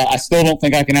 I still don't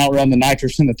think I can outrun the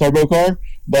nitrous in the turbo car,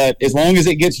 but as long as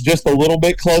it gets just a little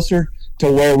bit closer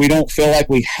to where we don't feel like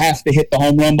we have to hit the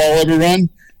home run ball every run,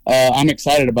 I'm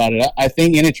excited about it. I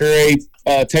think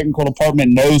NHRA technical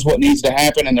department knows what needs to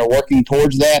happen, and they're working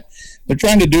towards that. They're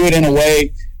trying to do it in a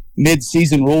way,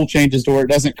 mid-season rule changes to where it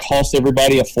doesn't cost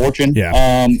everybody a fortune.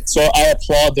 Yeah. So I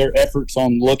applaud their efforts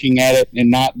on looking at it and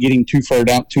not getting too far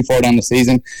down the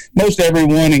season. Most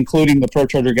everyone, including the Pro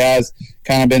Charger guys,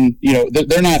 kind of been,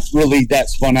 they're not really that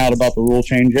spun out about the rule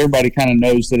change. Everybody kind of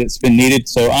knows that it's been needed.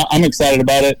 So I'm excited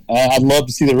about it. I'd love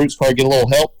to see the roots car get a little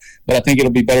help, but I think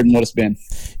it'll be better than what it's been.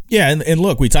 Yeah, and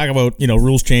look, we talk about,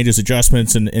 rules changes,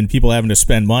 adjustments, and people having to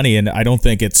spend money, and I don't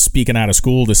think it's speaking out of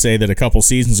school to say that a couple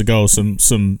seasons ago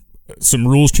some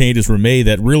rules changes were made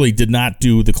that really did not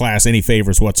do the class any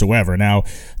favors whatsoever. Now,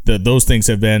 those things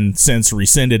have been since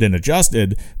rescinded and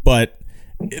adjusted, but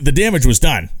the damage was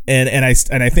done, and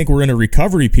I think we're in a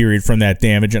recovery period from that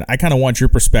damage, and I kind of want your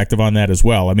perspective on that as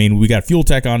well. I mean, we got Fuel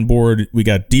Tech on board, we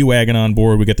got D-Wagon on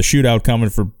board, we got the shootout coming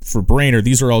for Brainerd.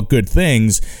 These are all good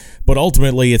things, but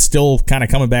ultimately it's still kind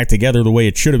of coming back together the way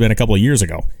it should have been a couple of years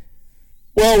ago.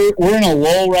 Well, we're in a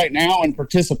lull right now in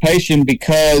participation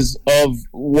because of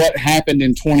what happened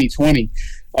in 2020.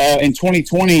 In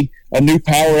 2020, a new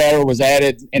power adder was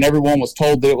added, and everyone was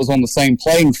told that it was on the same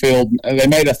playing field. They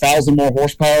made 1,000 more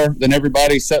horsepower than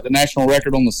everybody, set the national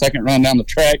record on the second run down the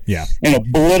track, and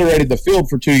obliterated the field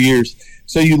for 2 years.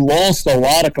 So you lost a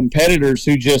lot of competitors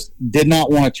who just did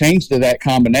not want to change to that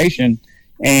combination.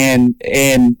 And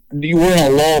you were in a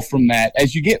lull from that.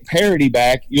 As you get parity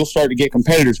back, you'll start to get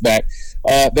competitors back.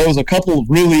 There was a couple of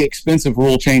really expensive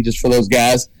rule changes for those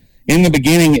guys. In the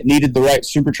beginning, it needed the right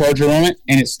supercharger on it,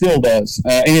 and it still does.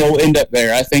 And it'll end up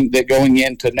there. I think that going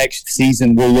into next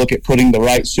season, we'll look at putting the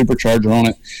right supercharger on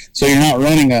it. So you're not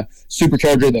running a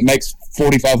supercharger that makes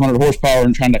 4,500 horsepower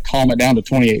and trying to calm it down to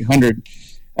 2,800.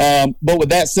 But with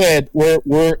that said,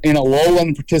 we're in a lull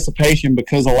in participation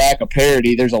because of lack of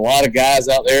parity. There's a lot of guys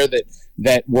out there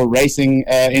that were racing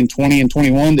in 20 and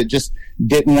 21 that just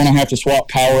didn't want to have to swap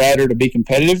power adder to be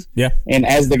competitive. Yeah. And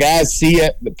as the guys see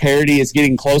it, the parity is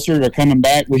getting closer. They're coming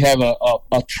back. We have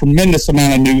a tremendous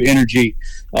amount of new energy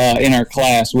in our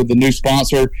class with the new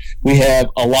sponsor. We have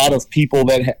a lot of people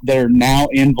that are now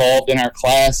involved in our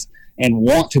class and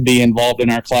want to be involved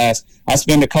in our class. I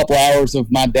spend a couple hours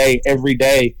of my day every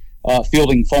day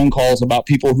fielding phone calls about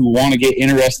people who want to get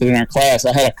interested in our class.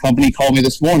 I had a company call me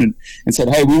this morning and said,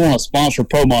 "Hey, we want to sponsor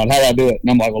Pro Mod. How do I do it?"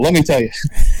 And I'm like, "Well, let me tell you."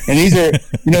 And these are,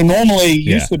 normally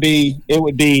used to be, it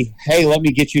would be, "Hey, let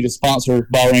me get you to sponsor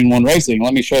Bahrain 1 Racing.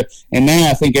 Let me show you." And now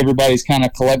I think everybody's kind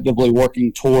of collectively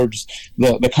working towards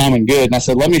the common good. And I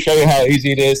said, "Let me show you how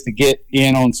easy it is to get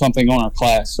in on something on our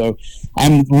class." So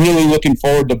I'm really looking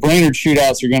forward. The Brainerd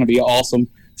shootouts are going to be awesome.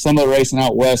 Some of the racing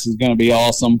out west is going to be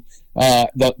awesome.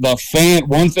 The fan,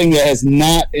 one thing that has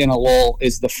not in a lull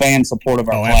is the fan support of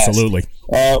our class. Absolutely.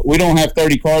 We don't have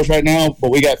 30 cars right now, but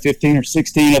we got 15 or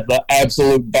 16 of the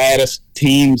absolute baddest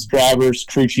teams, drivers,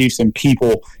 crew chiefs, and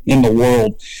people in the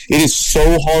world. It is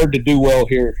so hard to do well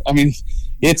here. I mean,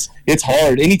 it's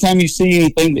hard. Anytime you see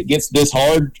anything that gets this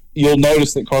hard, you'll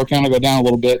notice that car count will go down a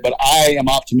little bit, but I am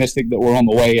optimistic that we're on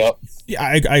the way up. Yeah,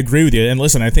 I agree with you. And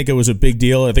listen, I think it was a big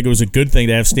deal. I think it was a good thing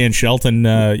to have Stan Shelton,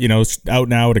 out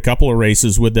now at a couple of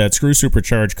races with that screw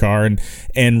supercharged car,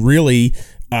 and really,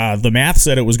 the math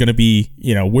said it was going to be,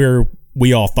 where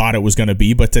we all thought it was going to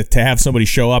be, but to have somebody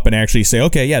show up and actually say,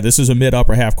 okay, yeah, this is a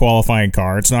mid-upper half qualifying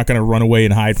car. It's not going to run away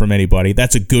and hide from anybody.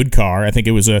 That's a good car. I think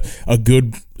it was a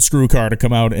good screw car to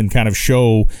come out and kind of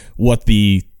show what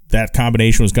that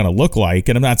combination was going to look like.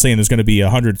 And I'm not saying there's going to be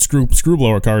 100 screw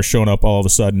blower cars showing up all of a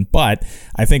sudden, but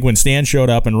I think when Stan showed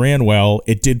up and ran well,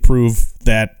 it did prove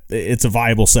that it's a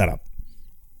viable setup.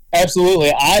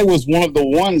 Absolutely. I was one of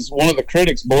the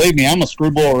critics. Believe me, I'm a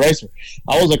screwball racer.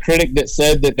 I was a critic that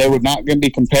said that they were not going to be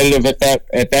competitive at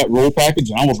that rule package,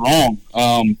 and I was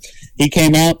wrong. He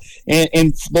came out,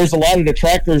 and there's a lot of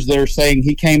detractors that are saying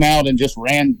he came out and just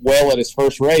ran well at his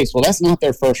first race. Well, that's not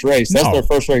their first race. That's their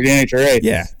first race in NHRA.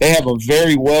 Yeah. They have a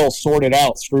very well sorted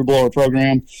out screwblower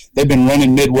program. They've been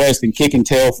running Midwest and kick and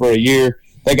tail for a year.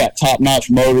 They got top-notch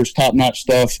motors, top-notch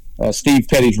stuff. Steve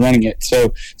Petty's running it.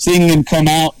 So seeing them come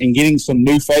out and getting some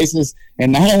new faces,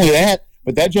 and not only that,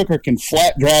 but that joker can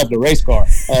flat drive the race car.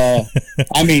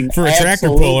 I mean, for a tractor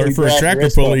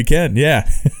puller, you can, yeah.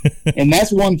 And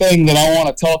that's one thing that I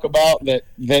want to talk about.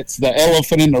 That's the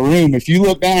elephant in the room. If you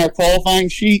look down our qualifying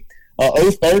sheet,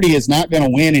 030 is not going to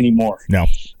win anymore. No,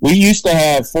 we used to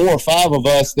have 4 or 5 of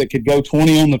us that could go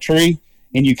 20 on the tree,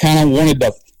 and you kind of wanted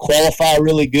to qualify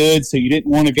really good, so you didn't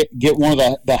want to get one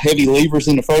of the heavy levers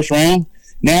in the first round.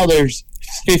 Now there's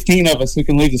 15 of us who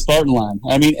can leave the starting line.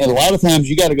 I mean, a lot of times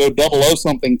you got to go 0-0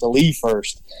 something to leave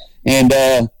first, and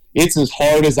it's as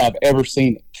hard as I've ever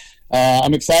seen it.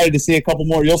 I'm excited to see a couple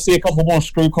more. You'll see a couple more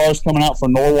screw cars coming out for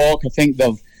Norwalk. I think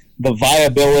the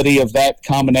viability of that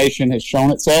combination has shown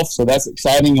itself, so that's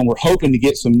exciting, and we're hoping to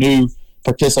get some new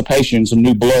participation, some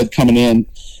new blood coming in.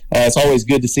 It's always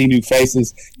good to see new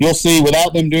faces. You'll see,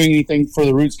 without them doing anything for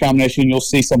the Roots combination, you'll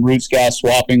see some Roots guys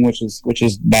swapping, which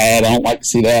is bad. I don't like to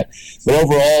see that. But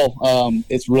overall,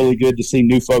 it's really good to see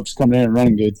new folks coming in and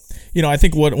running good. You know, I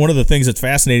think one of the things that's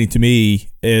fascinating to me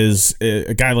is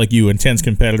a guy like you, intense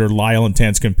competitor, Lyle,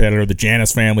 intense competitor, the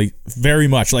Janis family, very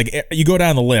much. Like, you go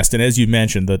down the list, and as you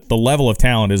mentioned, the level of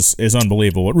talent is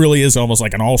unbelievable. It really is almost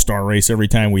like an all-star race every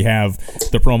time we have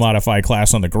the Pro Modified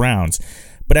class on the grounds.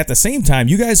 But at the same time,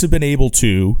 you guys have been able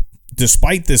to,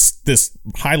 despite this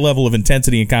high level of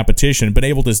intensity and competition, been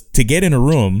able to get in a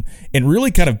room and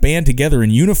really kind of band together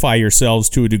and unify yourselves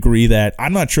to a degree that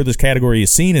I'm not sure this category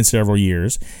has seen in several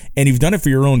years. And you've done it for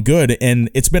your own good, and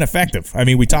it's been effective. I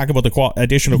mean, we talk about the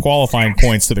addition of qualifying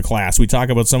points to the class. We talk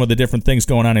about some of the different things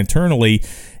going on internally,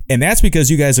 and that's because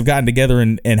you guys have gotten together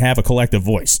and have a collective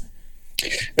voice.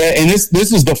 And this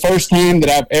is the first time that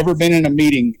I've ever been in a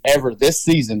meeting ever this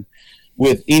season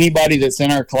with anybody that's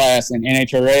in our class in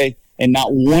NHRA, and not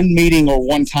one meeting or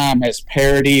one time has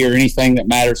parity or anything that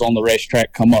matters on the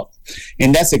racetrack come up.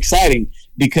 And that's exciting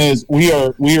because we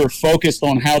are focused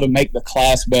on how to make the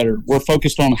class better. We're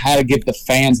focused on how to give the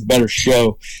fans a better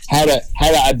show, how to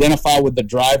identify with the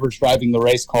drivers driving the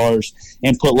race cars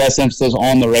and put less emphasis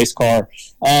on the race car.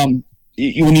 When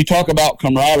you talk about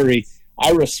camaraderie,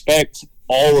 I respect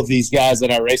all of these guys that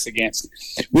I race against.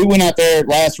 We went out there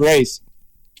last race.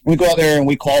 We go out there and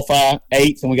we qualify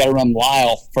 8th, and we got to run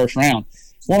Lyle first round.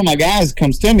 One of my guys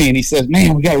comes to me and he says,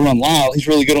 "Man, we got to run Lyle. He's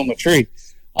really good on the tree."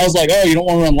 I was like, "Oh, you don't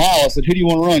want to run Lyle?" I said, "Who do you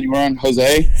want to run? You want to run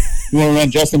Jose? You want to run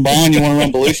Justin Bond? You want to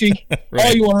run Belushi? Right. Oh,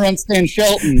 you want to run Stan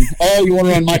Shelton? Oh, you want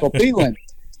to run Michael Thielen?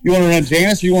 You want to run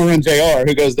Janis? You want to run JR,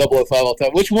 who goes 005 all the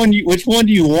time? Which one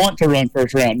do you want to run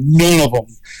first round?" None of them.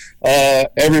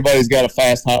 Everybody's got a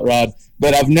fast hot rod.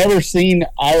 But I've never seen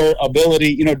our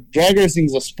ability, drag racing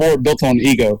is a sport built on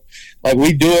ego. Like,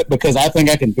 we do it because I think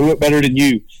I can do it better than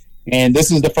you. And this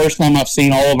is the first time I've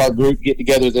seen all of our group get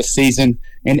together this season,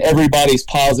 and everybody's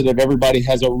positive. Everybody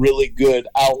has a really good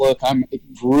outlook. I'm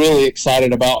really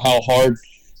excited about how hard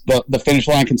the Finish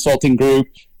Line Consulting Group,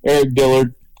 Eric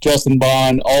Dillard, Justin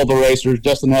Bond, all the racers,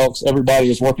 Justin Elks,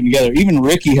 everybody is working together. Even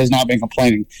Ricky has not been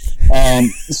complaining.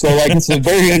 So, it's a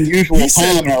very unusual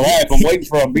time in our life. I'm waiting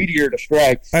for a meteor to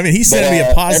strike. I mean, he sent me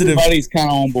a positive. Everybody's kind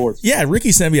of on board. Yeah,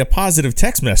 Ricky sent me a positive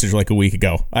text message like a week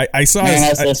ago. I saw.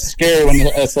 Man, that's scary when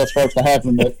that stuff starts to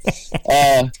happen. But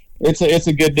it's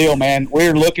a good deal, man.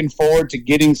 We're looking forward to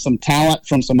getting some talent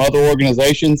from some other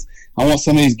organizations. I want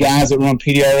some of these guys that run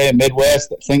PDRA and Midwest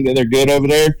that think that they're good over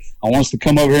there. I want us to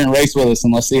come over here and race with us,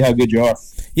 and let's see how good you are.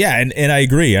 Yeah, and I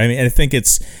agree. I mean, I think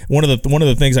it's one of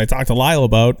the things I talked to Lyle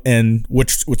about, and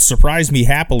which surprised me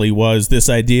happily was this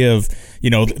idea of,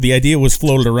 the idea was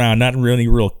floated around, not in really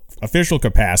real official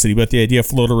capacity, but the idea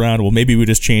floated around, well, maybe we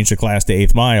just change the class to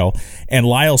 8th mile. And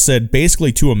Lyle said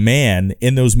basically to a man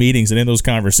in those meetings and in those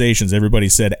conversations, everybody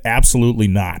said absolutely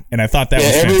not. And I thought that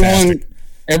was fantastic.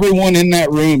 Everyone in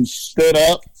that room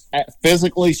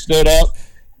physically stood up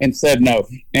and said no.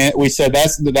 And we said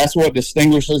that's what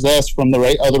distinguishes us from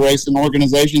the other racing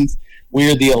organizations. We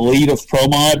are the elite of Pro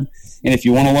Mod, and if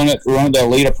you want to run the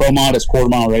elite of Pro Mod, it's quarter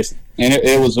mile racing. And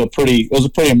it was a pretty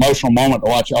emotional moment to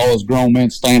watch all those grown men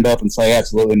stand up and say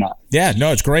absolutely not. Yeah,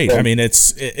 no, it's great. So, I mean,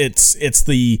 it's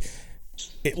the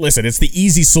Listen, it's the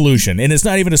easy solution, and it's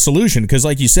not even a solution because,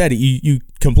 like you said, you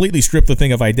completely strip the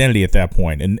thing of identity at that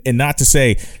point. And not to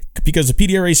say, because the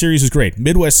PDRA series is great,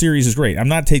 Midwest series is great. I'm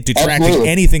not detracting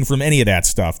anything from any of that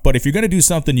stuff. But if you're going to do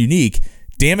something unique,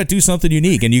 damn it, do something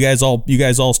unique. And you guys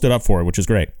all stood up for it, which is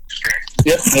great.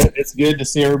 Yep, it's good to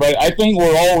see everybody. I think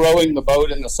we're all rowing the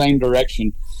boat in the same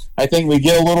direction. I think we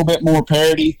get a little bit more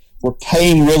parity. We're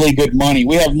paying really good money.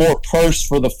 We have more purse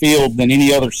for the field than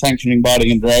any other sanctioning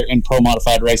body in pro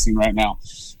modified racing right now.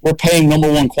 We're paying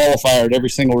number one qualifier at every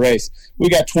single race. We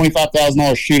got $25,000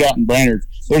 shootout in Brainerd.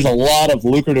 There's a lot of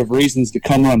lucrative reasons to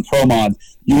come run pro mod.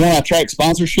 You want to attract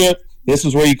sponsorship? This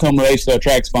is where you come race to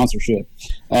attract sponsorship.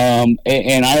 And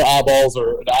our eyeballs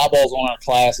on our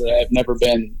class have never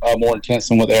been more intense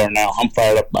than what they are now. I'm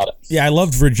fired up about it. Yeah, I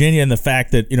loved Virginia and the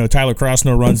fact that, Tyler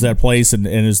Krosno runs that place and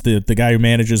is the guy who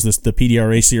manages the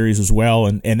PDRA series as well.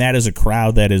 And that is a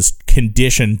crowd that is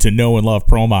conditioned to know and love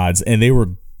pro mods. And they were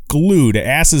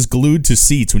asses glued to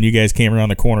seats when you guys came around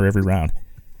the corner every round.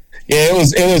 Yeah, it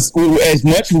was as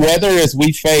much weather as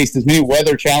we faced, as many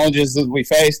weather challenges as we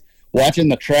faced. Watching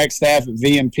the track staff at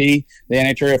VMP, the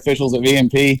NHRA officials at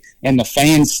VMP, and the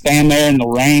fans stand there in the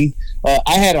rain.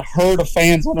 I had a herd of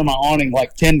fans under my awning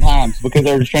like 10 times because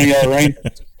they were just trying to get out of the rain.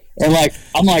 And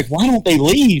I'm like, why don't they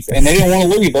leave? And they didn't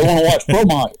want to leave. They want to watch pro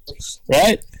mod,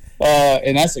 right?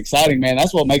 And that's exciting, man.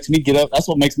 That's what makes me get up. That's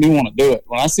what makes me want to do it.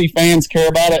 When I see fans care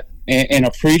about it and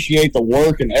appreciate the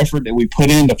work and effort that we put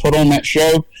in to put on that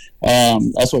show,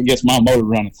 that's what gets my motor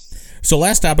running. So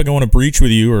last topic I want to broach with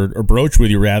you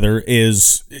rather,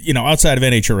 is, outside of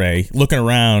NHRA, looking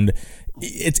around,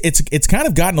 it's kind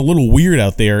of gotten a little weird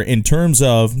out there in terms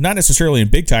of, not necessarily in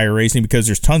big tire racing, because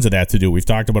there's tons of that to do. We've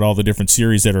talked about all the different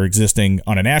series that are existing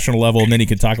on a national level, and then you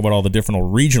can talk about all the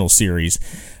different regional series.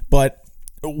 But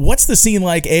what's the scene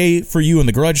like, for you on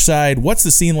the grudge side? What's the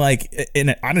scene like,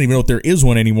 and I don't even know if there is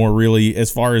one anymore, really,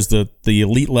 as far as the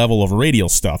elite level of radial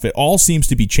stuff? It all seems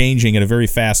to be changing in a very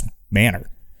fast manner.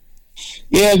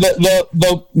 Yeah,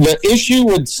 the issue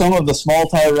with some of the small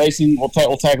tire racing, we'll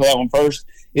tackle that one first,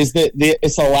 is that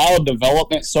it's allowed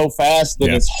development so fast that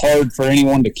it's hard for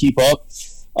anyone to keep up.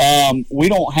 We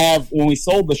don't have, when we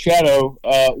sold the Shadow,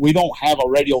 we don't have a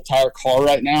radial tire car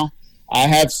right now. I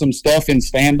have some stuff in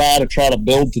standby to try to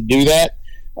build to do that.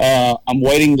 I'm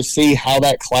waiting to see how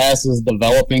that class is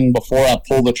developing before I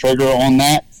pull the trigger on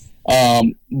that.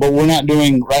 But we're not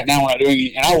doing it,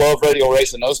 and I love radial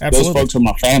racing. Those folks are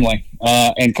my family,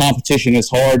 and competition is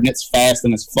hard and it's fast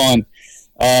and it's fun.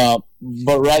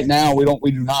 But right now we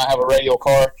do not have a radial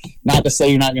car. Not to say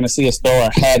you're not going to see us throw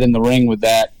our hat in the ring with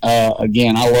that.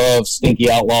 Again, I love stinky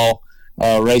outlaw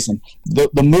racing.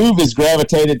 The move is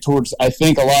gravitated towards, I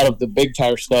think, a lot of the big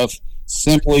tire stuff,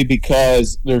 simply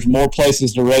because there's more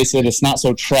places to race it. It's not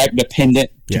so track dependent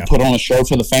to put on a show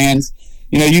for the fans.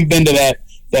 You've been to that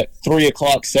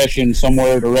 3:00 session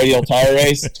somewhere at a radial tire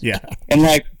race. Yeah.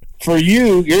 And for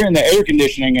you're in the air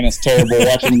conditioning and it's terrible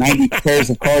watching 90 pairs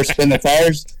of cars spin the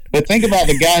tires. But think about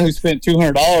the guy who spent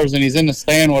 $200 and he's in the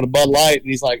stand with a Bud Light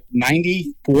and he's like,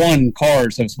 91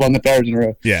 cars have spun the tires in a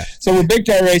row. Yeah. So with big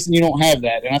tire racing, you don't have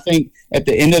that. And I think at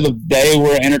the end of the day,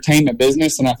 we're an entertainment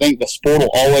business, and I think the sport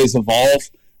will always evolve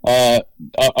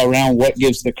around what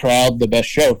gives the crowd the best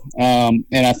show. And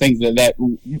I think that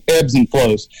ebbs and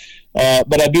flows.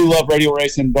 But I do love radial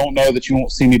racing. Don't know that you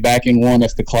won't see me back in one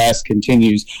if the class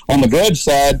continues. On the grudge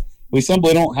side, we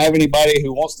simply don't have anybody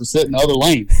who wants to sit in the other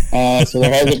lane. So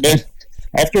there hasn't been,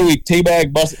 after we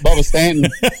teabagged Bubba Stanton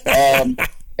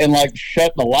and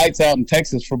shut the lights out in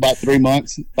Texas for about 3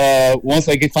 months, once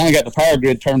they finally got the power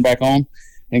grid turned back on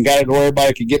and got it to where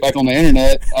everybody could get back on the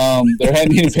internet, there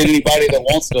hadn't even been anybody that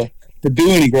wants to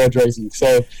do any grudge racing.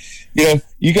 So,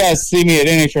 you guys see me at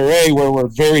NHRA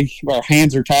where our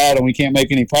hands are tied and we can't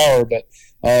make any power. But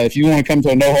if you want to come to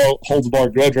a no holds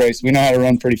barred grudge race, we know how to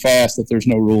run pretty fast if there's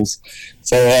no rules.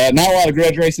 So not a lot of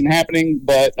grudge racing happening,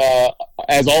 but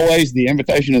as always, the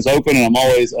invitation is open, and I'm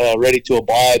always ready to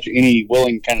oblige any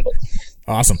willing candidate.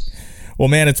 Awesome. Well,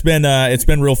 man, it's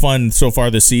been real fun so far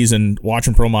this season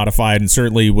watching Pro Modified, and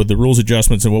certainly with the rules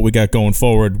adjustments and what we got going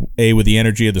forward, with the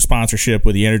energy of the sponsorship,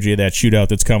 with the energy of that shootout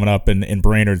that's coming up in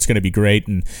Brainerd, it's going to be great.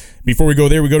 And before we go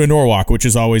there, we go to Norwalk, which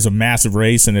is always a massive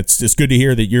race, and it's good to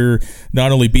hear that you're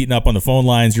not only beating up on the phone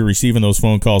lines, you're receiving those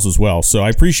phone calls as well. So I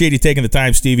appreciate you taking the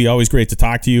time, Stevie. Always great to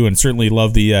talk to you, and certainly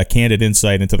love the candid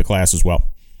insight into the class as well.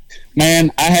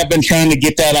 Man, I have been trying to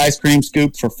get that ice cream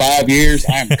scoop for 5 years.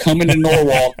 I am coming to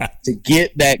Norwalk to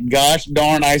get that gosh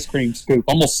darn ice cream scoop.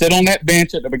 I'm going to sit on that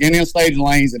bench at the beginning of staging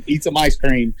lanes and eat some ice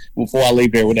cream before I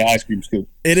leave there with that ice cream scoop.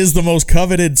 It is the most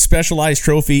coveted specialized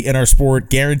trophy in our sport,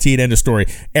 guaranteed, end of story.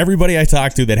 Everybody I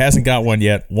talk to that hasn't got one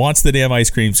yet wants the damn ice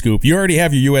cream scoop. You already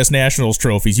have your U.S. Nationals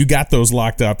trophies. You got those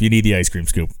locked up. You need the ice cream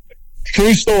scoop.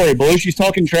 True story. Belushi's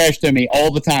talking trash to me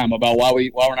all the time about why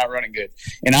we're not running good.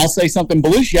 And I'll say something,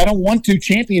 Belushi, I don't want 2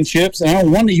 championships, and I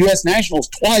don't won the U.S. Nationals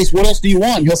twice. What else do you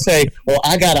want? He'll say, well,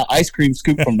 I got an ice cream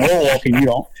scoop from Norwalk, and you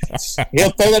don't. He'll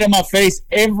throw that in my face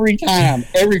every time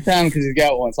because he's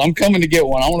got one. So I'm coming to get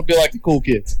one. I want to be like the cool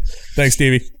kids. Thanks,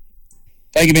 Stevie.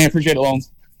 Thank you, man. Appreciate it, Lohnes.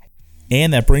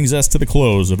 And that brings us to the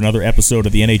close of another episode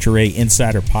of the NHRA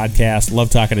Insider Podcast. Love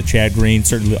talking to Chad Green.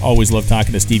 Certainly always love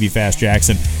talking to Stevie Fast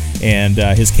Jackson. And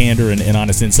his candor and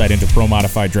honest insight into pro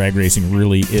modified drag racing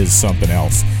really is something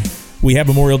else. We have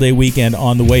Memorial Day weekend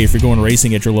on the way. If you're going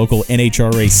racing at your local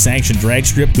NHRA sanctioned drag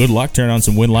strip, good luck. Turn on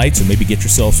some win lights and maybe get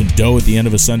yourself some dough at the end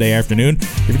of a Sunday afternoon.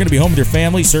 If you're going to be home with your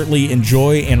family, certainly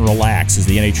enjoy and relax as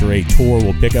the NHRA Tour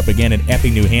will pick up again in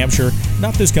Epping, New Hampshire.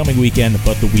 Not this coming weekend,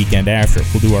 but the weekend after.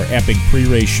 We'll do our Epping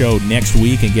pre-race show next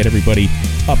week and get everybody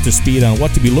up to speed on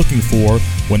what to be looking for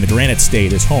when the Granite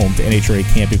State is home to NHRA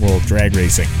Camping World Drag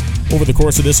Racing. Over the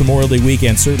course of this Memorial Day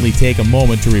weekend, certainly take a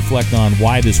moment to reflect on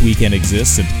why this weekend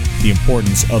exists and the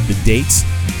importance of the dates.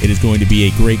 It is going to be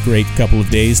a great couple of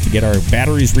days to get our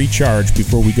batteries recharged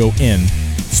before we go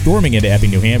storming into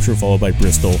Epping, New Hampshire, followed by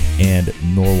Bristol and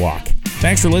Norwalk.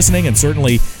 Thanks for listening, and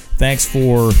certainly thanks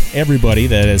for everybody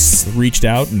that has reached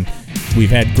out, and we've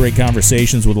had great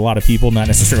conversations with a lot of people, not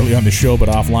necessarily on the show, but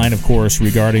offline, of course,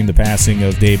 regarding the passing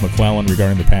of Dave McClellan,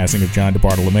 regarding the passing of John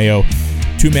DeBartolomeo.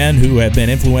 2 men who have been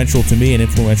influential to me and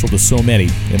influential to so many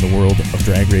in the world of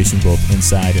drag racing, both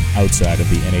inside and outside of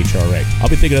the NHRA. I'll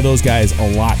be thinking of those guys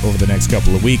a lot over the next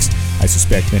couple of weeks. I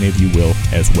suspect many of you will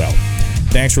as well.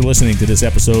 Thanks for listening to this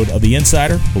episode of The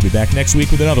Insider. We'll be back next week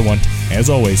with another one. As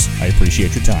always, I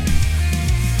appreciate your time.